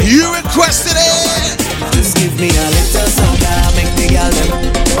 You requested it. Just give me a little soda, make the girl them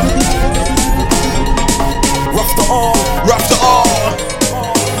rough to all. Rough to all.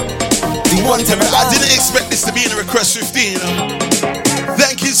 The one time I didn't expect this to be in the request 15, you know.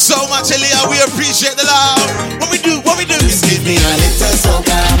 Thank you so much, Aliyah. We appreciate the love. What we do? Just give me a little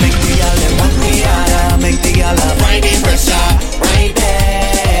soca, make the girl them want me harder, make the girl apply the pressure right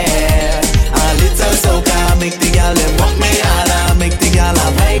there. A little soca, make the girl them want me harder, make the girl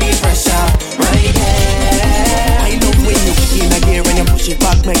apply the pressure right there. I love when you kick in a gear when you push it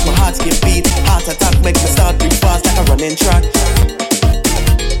back, make my heart skip beat. Heart attack, make me start pretty fast like a running track.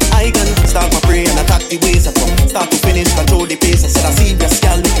 I can start my prayer and attack the ways I from start to finish, control the pace. I said I see your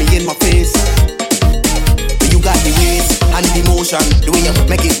scale, look me in my face. You got the ways and the motion, the way you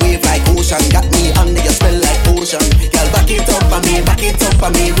make it wave like ocean. Got me under your spell like potion. Girl, back it up for me,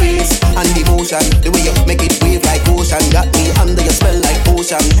 waist and the motion, the way you make it wave like ocean. Got me under your spell like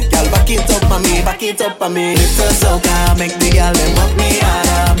potion. Girl, back it up for me. Little soca, make the girl them want me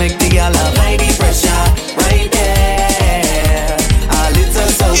harder, make the girl apply the pressure right there.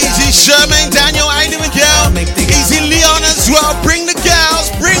 Easy Sherman, Daniel, I ain't even girl. Easy Leon as well. Bring the girls,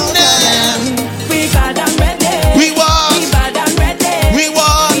 bring them. We bad and ready. We want. We bad and ready. We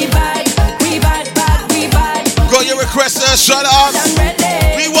want. We bad. Got your request, shut up.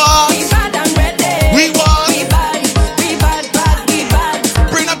 We want. We bad and ready. We want. We bad.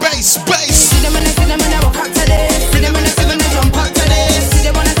 Bring the bass. See them when I walk up to this. See them when I jump up to this. See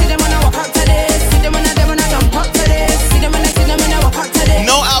them when I walk up to this. See them when I jump up to this. See them when I walk up to this.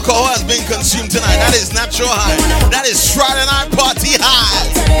 No alcohol has been consumed tonight. That is natural high. That is Friday night party high.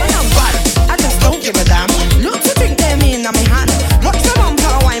 I just don't give a damn. Look to drink them in my hand. Watch the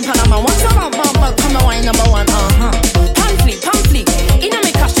bumper wine, Panama. Watch the bumper, come and wine number one. Pamphlet. In a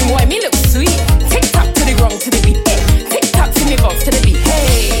me costume, boy, me look sweet. Tick tock to the ground to the beat. Tick tock to me box to the beat.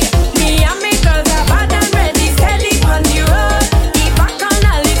 Hey, me and me girls are bad and ready, steady on the road. Keep back on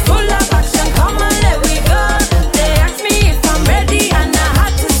a list full of action. Come on, let we go. They asked me if I'm ready, and I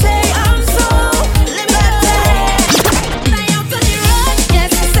had to say I'm so limited. Fly out on the road,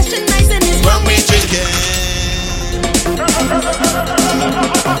 yes, the session nice and it's when we drinking.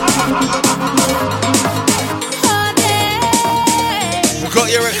 Got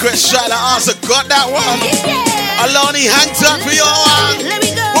your request, Shyla answer. Got that one. Alani, hang tight for your one. Let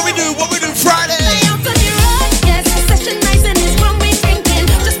me go. What we do Friday? Out on the road, yes, the session nice and it's when we drinking.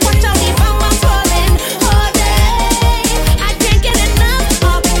 Just watch out if I'm falling all day. I can't get enough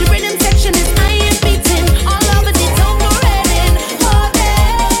of the rhythm section. Is I am beating all over the town we're heading all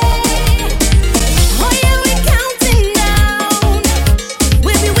day. Oh yeah, we're counting down.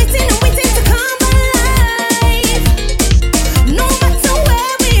 We'll be waiting to come alive. No matter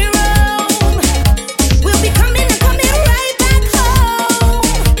where we roam, we'll be coming right back home.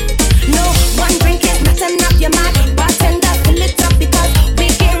 No one drink is not enough, you're mad. Bartender, fill it up because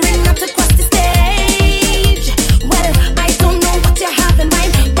we're gearing up to cross the stage. Well, I don't know what you have in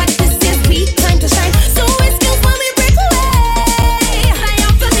mind, but this is we time to shine. So excuse when we break away. Fly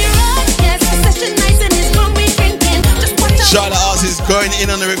out on the road, yes, the session nice and it's when we drinking. Just watch out. Shyla Oz is going in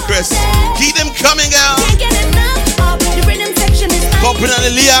on the request. Keep them coming out. Can't get enough of the rhythm section. Is Popping on the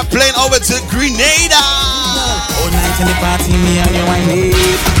Leah, playing over to Grenada. All night in the party, me and you wine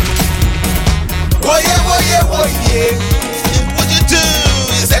it. Oh yeah. What you do?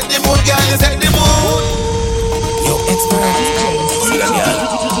 You set the mood, girl, you set the mood. Yo, expert. See that girl?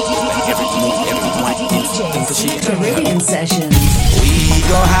 Like every move, into she. Caribbean Sessions. We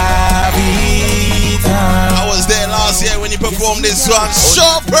go have it. I was there last year when you performed this one.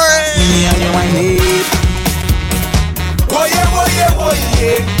 So pretty. Me and you wine it. Oh yeah.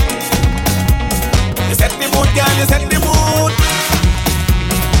 You set the mood, girl, you set the mood.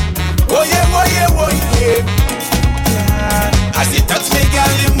 Oh yeah. As you touch me,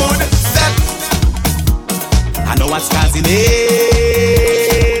 girl, the mood set. I know what's causing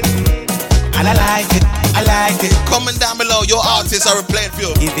it, and I like it. Comment down below your artists are playing for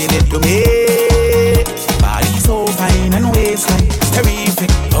you. Giving it to me. Body so fine and waistline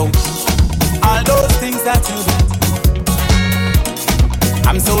terrific. Oh, all those things that you do,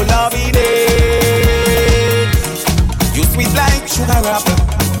 I'm so loving it. You sweet like sugar apple,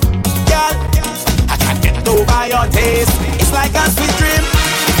 girl. I can't get over your taste. It's like a sweet dream.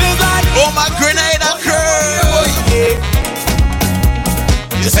 It feels like oh my Grenada girl. Oh yeah.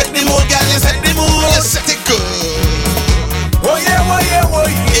 You set the mood, girl. You set the mood. You set it good. Oh yeah.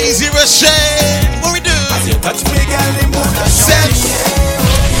 Easy Rashad. What we do? As you touch me, girl, the mood set.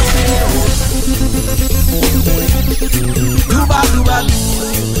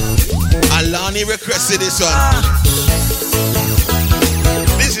 Many requested this one.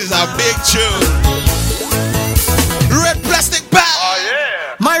 This is a big tune. Red plastic bag. Oh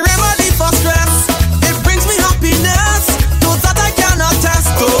yeah. My remedy for stress, it brings me happiness. Those that I cannot test.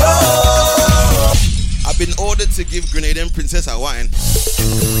 Oh. I've been ordered to give Grenadian Princess a wine.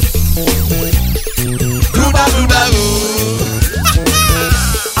 Booba booba boo.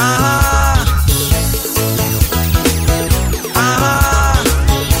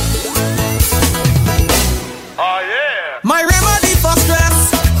 My remedy for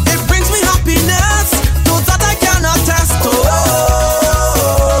stress, it brings me happiness. Those that I cannot test.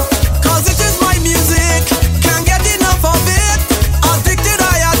 Oh, cause it is my music. Can't get enough of it. Addicted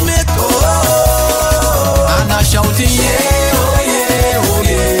I admit. Oh, and I shouting yeah, oh yeah, oh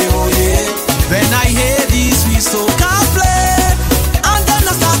yeah, oh yeah. When I hear these sweet soca play, and then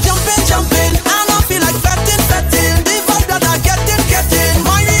I start jumping, and I feel like fetting. The vibe that I getting.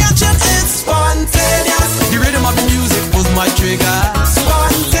 My reaction is spontaneous. The rhythm of the music was my trigger.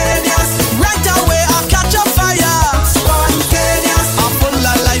 Spontaneous. Right away I catch a fire. Spontaneous. I'm full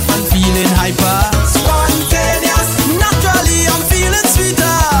of life and feeling hyper. Spontaneous. Naturally I'm feeling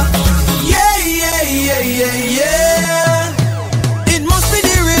sweeter. Yeah. It must be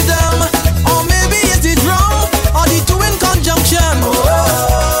the rhythm, or maybe is it wrong, or the two in conjunction.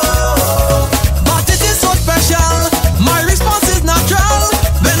 Oh, but it is so special. My response is natural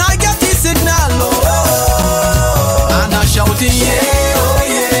when I get the signal. Oh, and I'm shouting yeah, oh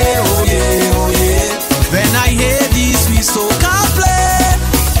yeah, oh yeah, oh yeah. When I hear these sweet soca play,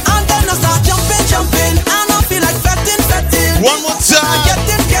 and then I start jumping, and I feel like fetting. One more time.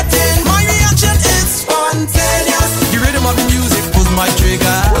 Getting. My reaction is spontaneous. The rhythm of the music pulls my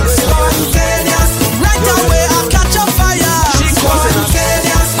trigger. Spontaneous. Right away I catch a fire.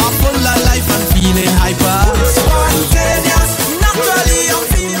 Spontaneous. I'm full of life and feeling hyper. Spontaneous. Naturally I'm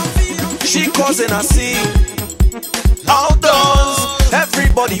feeling. She causing a scene. Outdoors,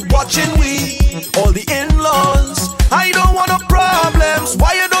 everybody watching we. All the in-laws. I don't want no problems.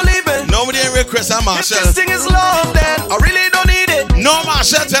 Why you don't leave it? Nobody ain't request, I'm Marshall. If this thing is love, then I really don't need it. No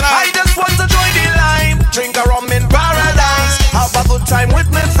Marshall tonight. I just want to join the line. Drink a rum in paradise. Have a good time with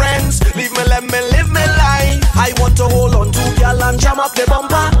my friends. Leave me, let me live my life. I want to hold on to girl and jam up the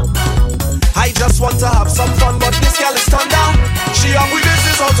bumper. I just want to have some fun, but this girl is turned down. She have we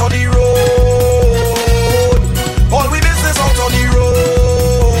business out on the road. All we business out on the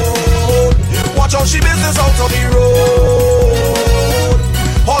road. Watch out, she business out on the road.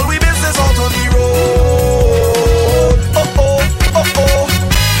 All we business out on the road. Oh.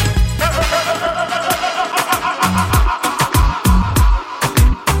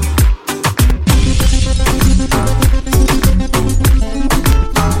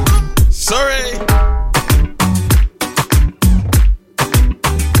 Sorry.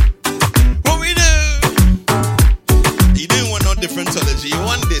 What we do? You didn't want no differentology. You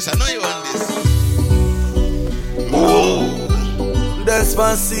want this. I know you want this. Whoa.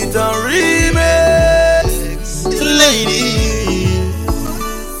 Despacito remix. Lady.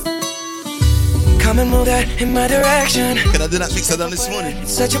 Come and move that in my direction. Can I do that mix I done this morning?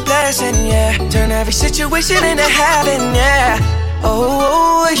 It's such a blessing, yeah. Turn every situation into heaven, yeah.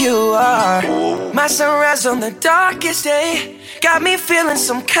 Oh, you are my sunrise on the darkest day. Got me feeling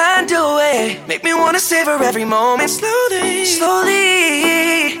some kind of way. Make me wanna savor every moment slowly.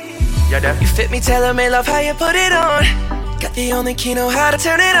 You fit me, telling me love how you put it on. Got the only key, know how to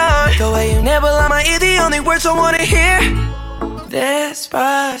turn it on. The way you nibble on my ear, the only words I wanna hear.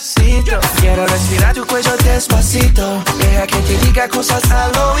 Despacito, quiero respirar tu cuello despacito. Deja que te diga cosas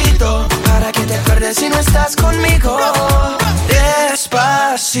al oído, para que te acuerdes si no estás conmigo.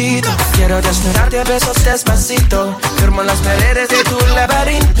 Despacito, quiero desnudarte a besos despacito. Firmo las paredes de tu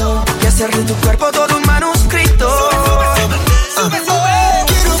laberinto y hacer de tu cuerpo todo un manuscrito.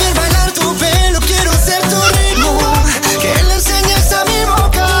 Quiero ver bailar tu pelo, quiero ser tu ritmo. Que le enseñes a mi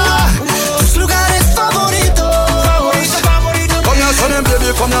boca tus lugares favoritos. Come here,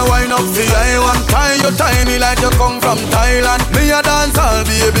 baby, come here, wind up for I one time. You tiny like you come from Thailand. Me a dance all,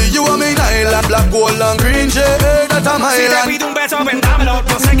 baby, you are me island. Black, gold and green shade, that I'm Si te pido un beso, vendámelo.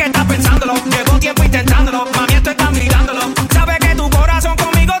 Yo sé que estás pensándolo. Llevo tiempo intentándolo. Mami, esto están mirándolo. Sabe que tu corazón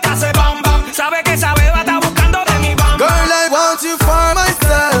conmigo te hace bam bam. Sabe que esa beba está buscando de mi bam bam. Girl, I want you for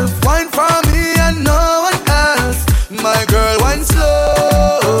myself. Wine for me and no one else. My girl, wine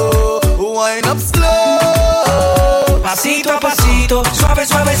slow. Wine up slow. Pasito a pasito, suave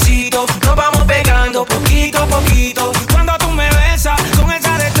suavecito, nos vamos pegando poquito a poquito. Cuando tú me besas con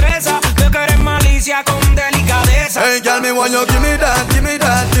esa destreza, veo que eres malicia con delicadeza. Hey, girl, me want you give me that, give me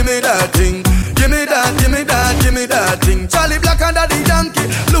that, give me that thing. Give me that, give me that, give me that thing. Charlie Black and Daddy Yankee,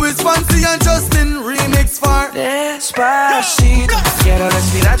 Louis Fancy and Justin Quiero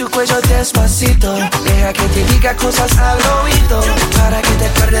respirar tu cuello despacito. Deja que te diga cosas al oído, para que te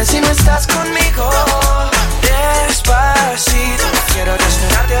acuerdes si no estás conmigo. Despacito, quiero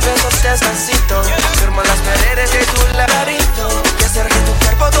desnudarte a besos despacito. Firmo las paredes de tu laberinto y hacer de tu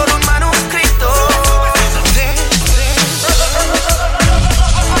cuerpo todo un manuscrito.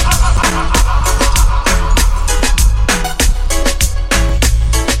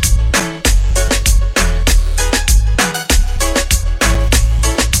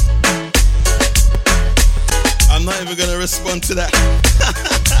 I'm not even gonna respond to that.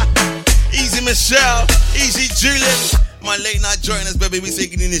 Easy Michelle, Easy Julian, my late night joiners, baby. We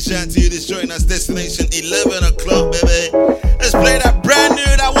taking in this shout to you. This joint us destination 11 o'clock, baby. Let's play that brand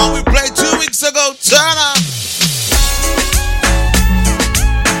new, that one we played 2 weeks ago. Turn up.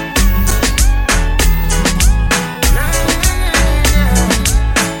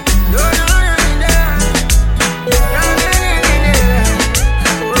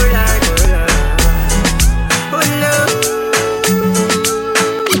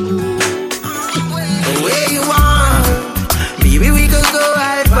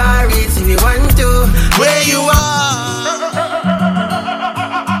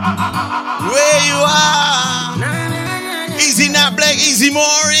 Easy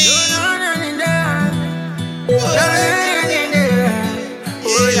Maury.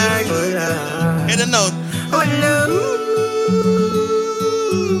 Hit a note.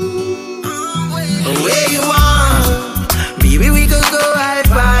 Where you want, baby, we could go out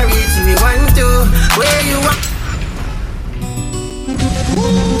Paris if we want to. Where you want.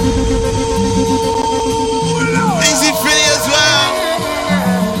 Easy Philly as well.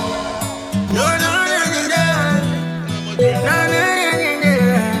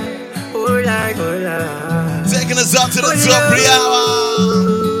 Taking us up to the top of the hour.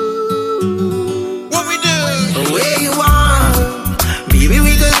 What we do? Where you want, baby,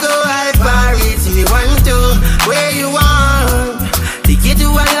 we could go out Paris if you want to. Where you want, take you to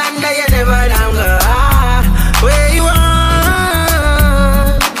a land that you never down go. Where you want,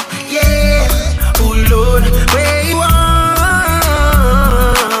 yeah, oh Lord, where you want.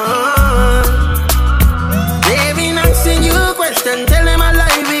 They've been asking you a question, tell them I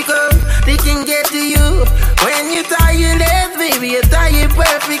lie because they can get to you. When you tie your legs, baby, you tie it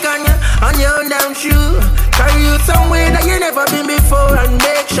perfect on your down shoe. Carry you somewhere that you never been before, and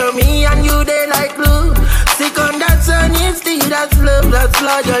make sure me and you they like glue. Stick on that sun instead, that's love, that's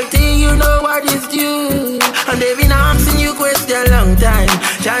loyalty, you know what is due. And they've been asking you question long time,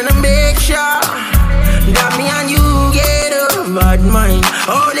 trying to make sure that me and you get a bad mind.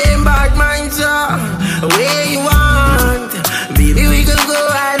 All them bad minds are where you want. Baby, we could go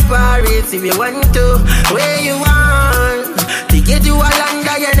out Paris if you want to. Where you want, take you to a land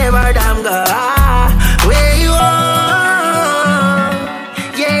that you never damn go. Where you want,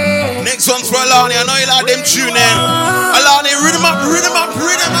 yeah. Next one's for Alani. I know you like them tuning. Alani, rhythm up, rhythm up,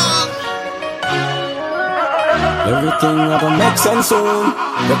 rhythm up. Everything gonna make sense soon.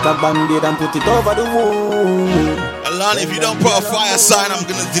 Get a band-aid and put it over the wound. Alani, if you don't put a fire sign, I'm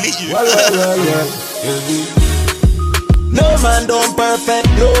gonna delete you. Well. No man don't perfect,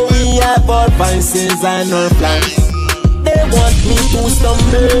 no we have our vices and our plans. They want me to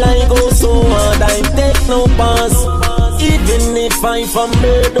stumble, I go so hard, I take no pass. Even if I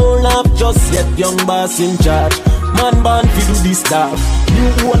fumble, don't laugh just yet, young boss in charge. Man born fi do this stuff,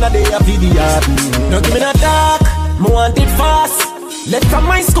 you wanna day a video. No give me no talk, me want it fast. Left from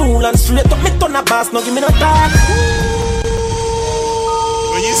my school and straight up me turn a boss, no give me no talk.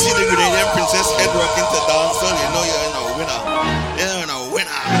 When you see the Grenadian princess head rocking to dance, you know you're in a winner. You're in a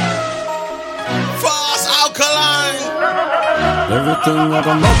winner. Fast alkaline. Everything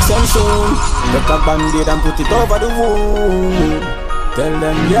gonna make sense soon. Get a band-aid and put it over the wound. Tell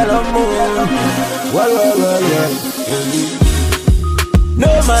them yellow moon. Well, yeah.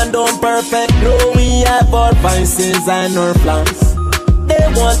 No man don't perfect, no we have our vices and our plans. They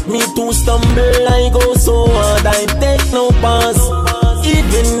want me to stumble, I go so hard, I take no pass.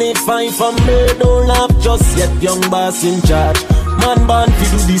 Even if I fumble, don't laugh just yet, young boss in charge. Man born fi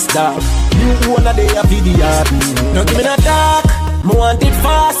do this stuff, you wanna day a video. No give me no talk, me want it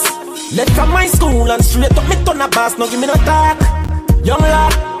fast. Left from my school and straight up me turn a boss, no give me no talk. Young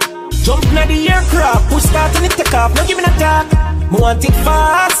lad, jump in the aircraft, push start and it take off, no give me no talk. Me want it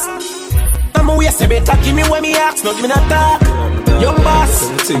fast. I'm a waste, better give me when me ask, no give me no talk. Young boss,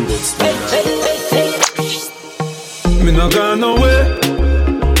 hey. Me no gone nowhere.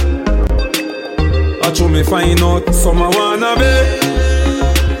 I show me find out some I wanna be.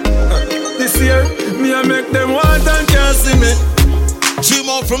 This year, me I make them want and can't see me. 2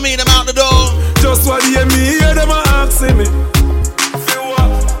 more from me, them out the door. Just what hear me, hear them a asking me.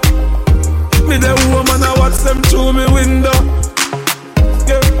 Me the woman I watch them through me window.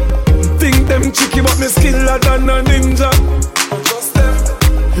 Yeah. Think them tricky but me skiller than a ninja. Trust them.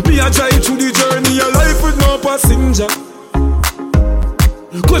 Me a drive through the journey of life with no passenger.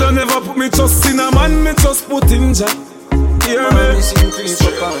 Coulda never put me trust in a man, me just put in Jah. Hear me?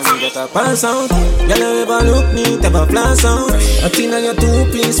 Pass out. Y'all never look neat, ever flash out. I think on your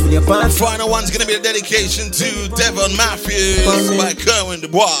two-piece with your pants. Final one's gonna be a dedication to Devon Matthews by Kerwin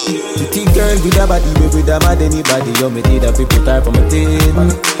Dubois. Pretty girl with a body, with a mad anybody. You me did a people type for my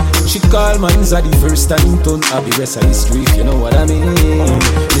tin. She call man's the first time turn up the rest of history, if you know what I mean.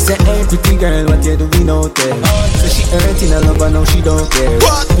 You say, hey, pretty girl, what you doing out there? So she hurting a lover, now she don't care.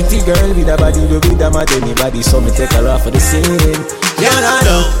 What? Pretty girl with a body, with a mad anybody. So me take her off for the scene. Yeah, I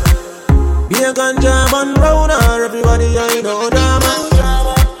know. Be a ganja man round her, everybody I know drama.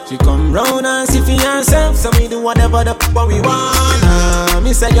 She come round and see for herself, so me do whatever the fuck we want.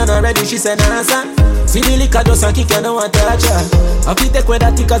 Me say you're not ready, she said nah sir. See the liquor just a kick, you don't want to touch her. I feel take with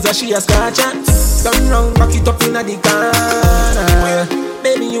that tick as she a scratch her. Turn round, back it up in the corner.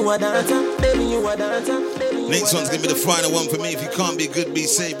 Baby you a dancer, baby you a dancer. Next one's gonna be the final one for me. If you can't be good, be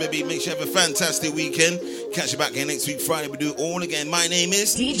safe, baby. Make sure you have a fantastic weekend. Catch you back here next week, Friday. We do it all again. My name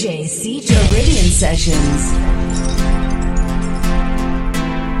is DJ CJ Radiant Sessions.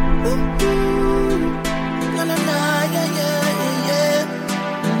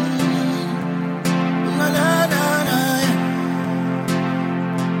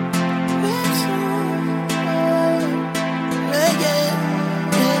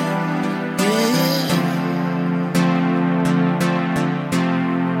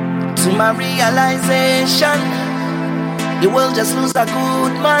 To my realization, the world just lose a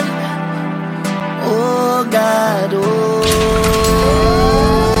good man. Oh God, oh,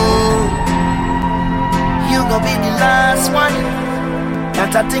 you gon' be the last one.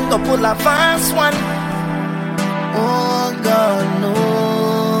 That I think I'll pull a fast one. Oh God, no.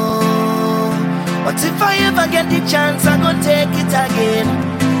 But if I ever get the chance, I'm gonna take it again.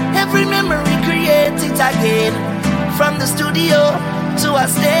 Every memory, create it again. From the studio to a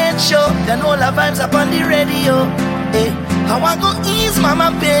stage show, then all our vibes up on the radio. Hey, how I go ease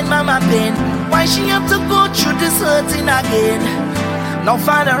mama pain, mama pain. Why she have to go through this hurting again? Now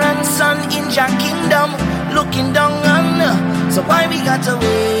father and son in your kingdom, looking down on her. So why we got to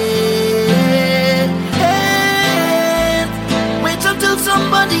wait? Wait until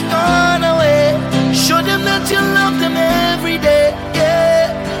somebody gone away. Show them that you love them every day.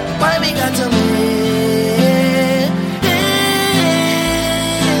 Yeah, why we got to wait?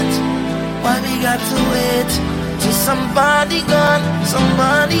 Why we got to wait till somebody gone,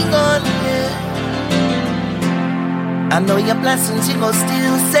 yeah. I know your blessings you go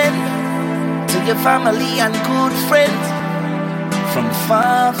still send to your family and good friends from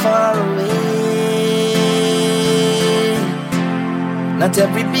far, far away. Not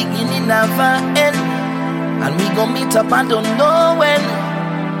every beginning have an end, and we gon' meet up I don't know when.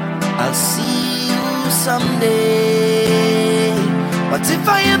 I'll see you someday. But if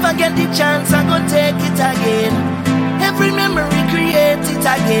I ever get the chance, I'm gonna take it again. Every memory, create it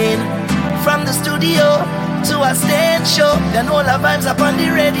again. From the studio to a stage show, then all our vibes up on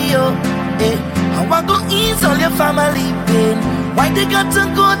the radio. Hey, how I go ease all your family pain? Why they got to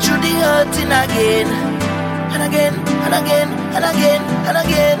go through the hurting again? And again, and again, and again, and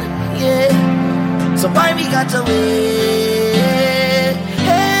again, yeah. So why we got to wait?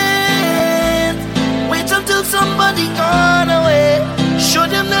 Wait until somebody gone away. Show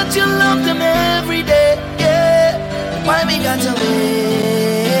them that you love them every day, yeah. Why we got to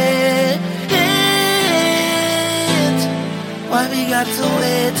wait? Why we got to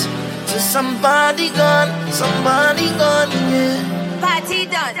wait till somebody gone, yeah. Party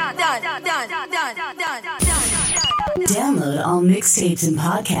done. Download all mixtapes and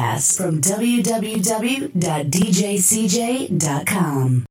podcasts from www.djcj.com.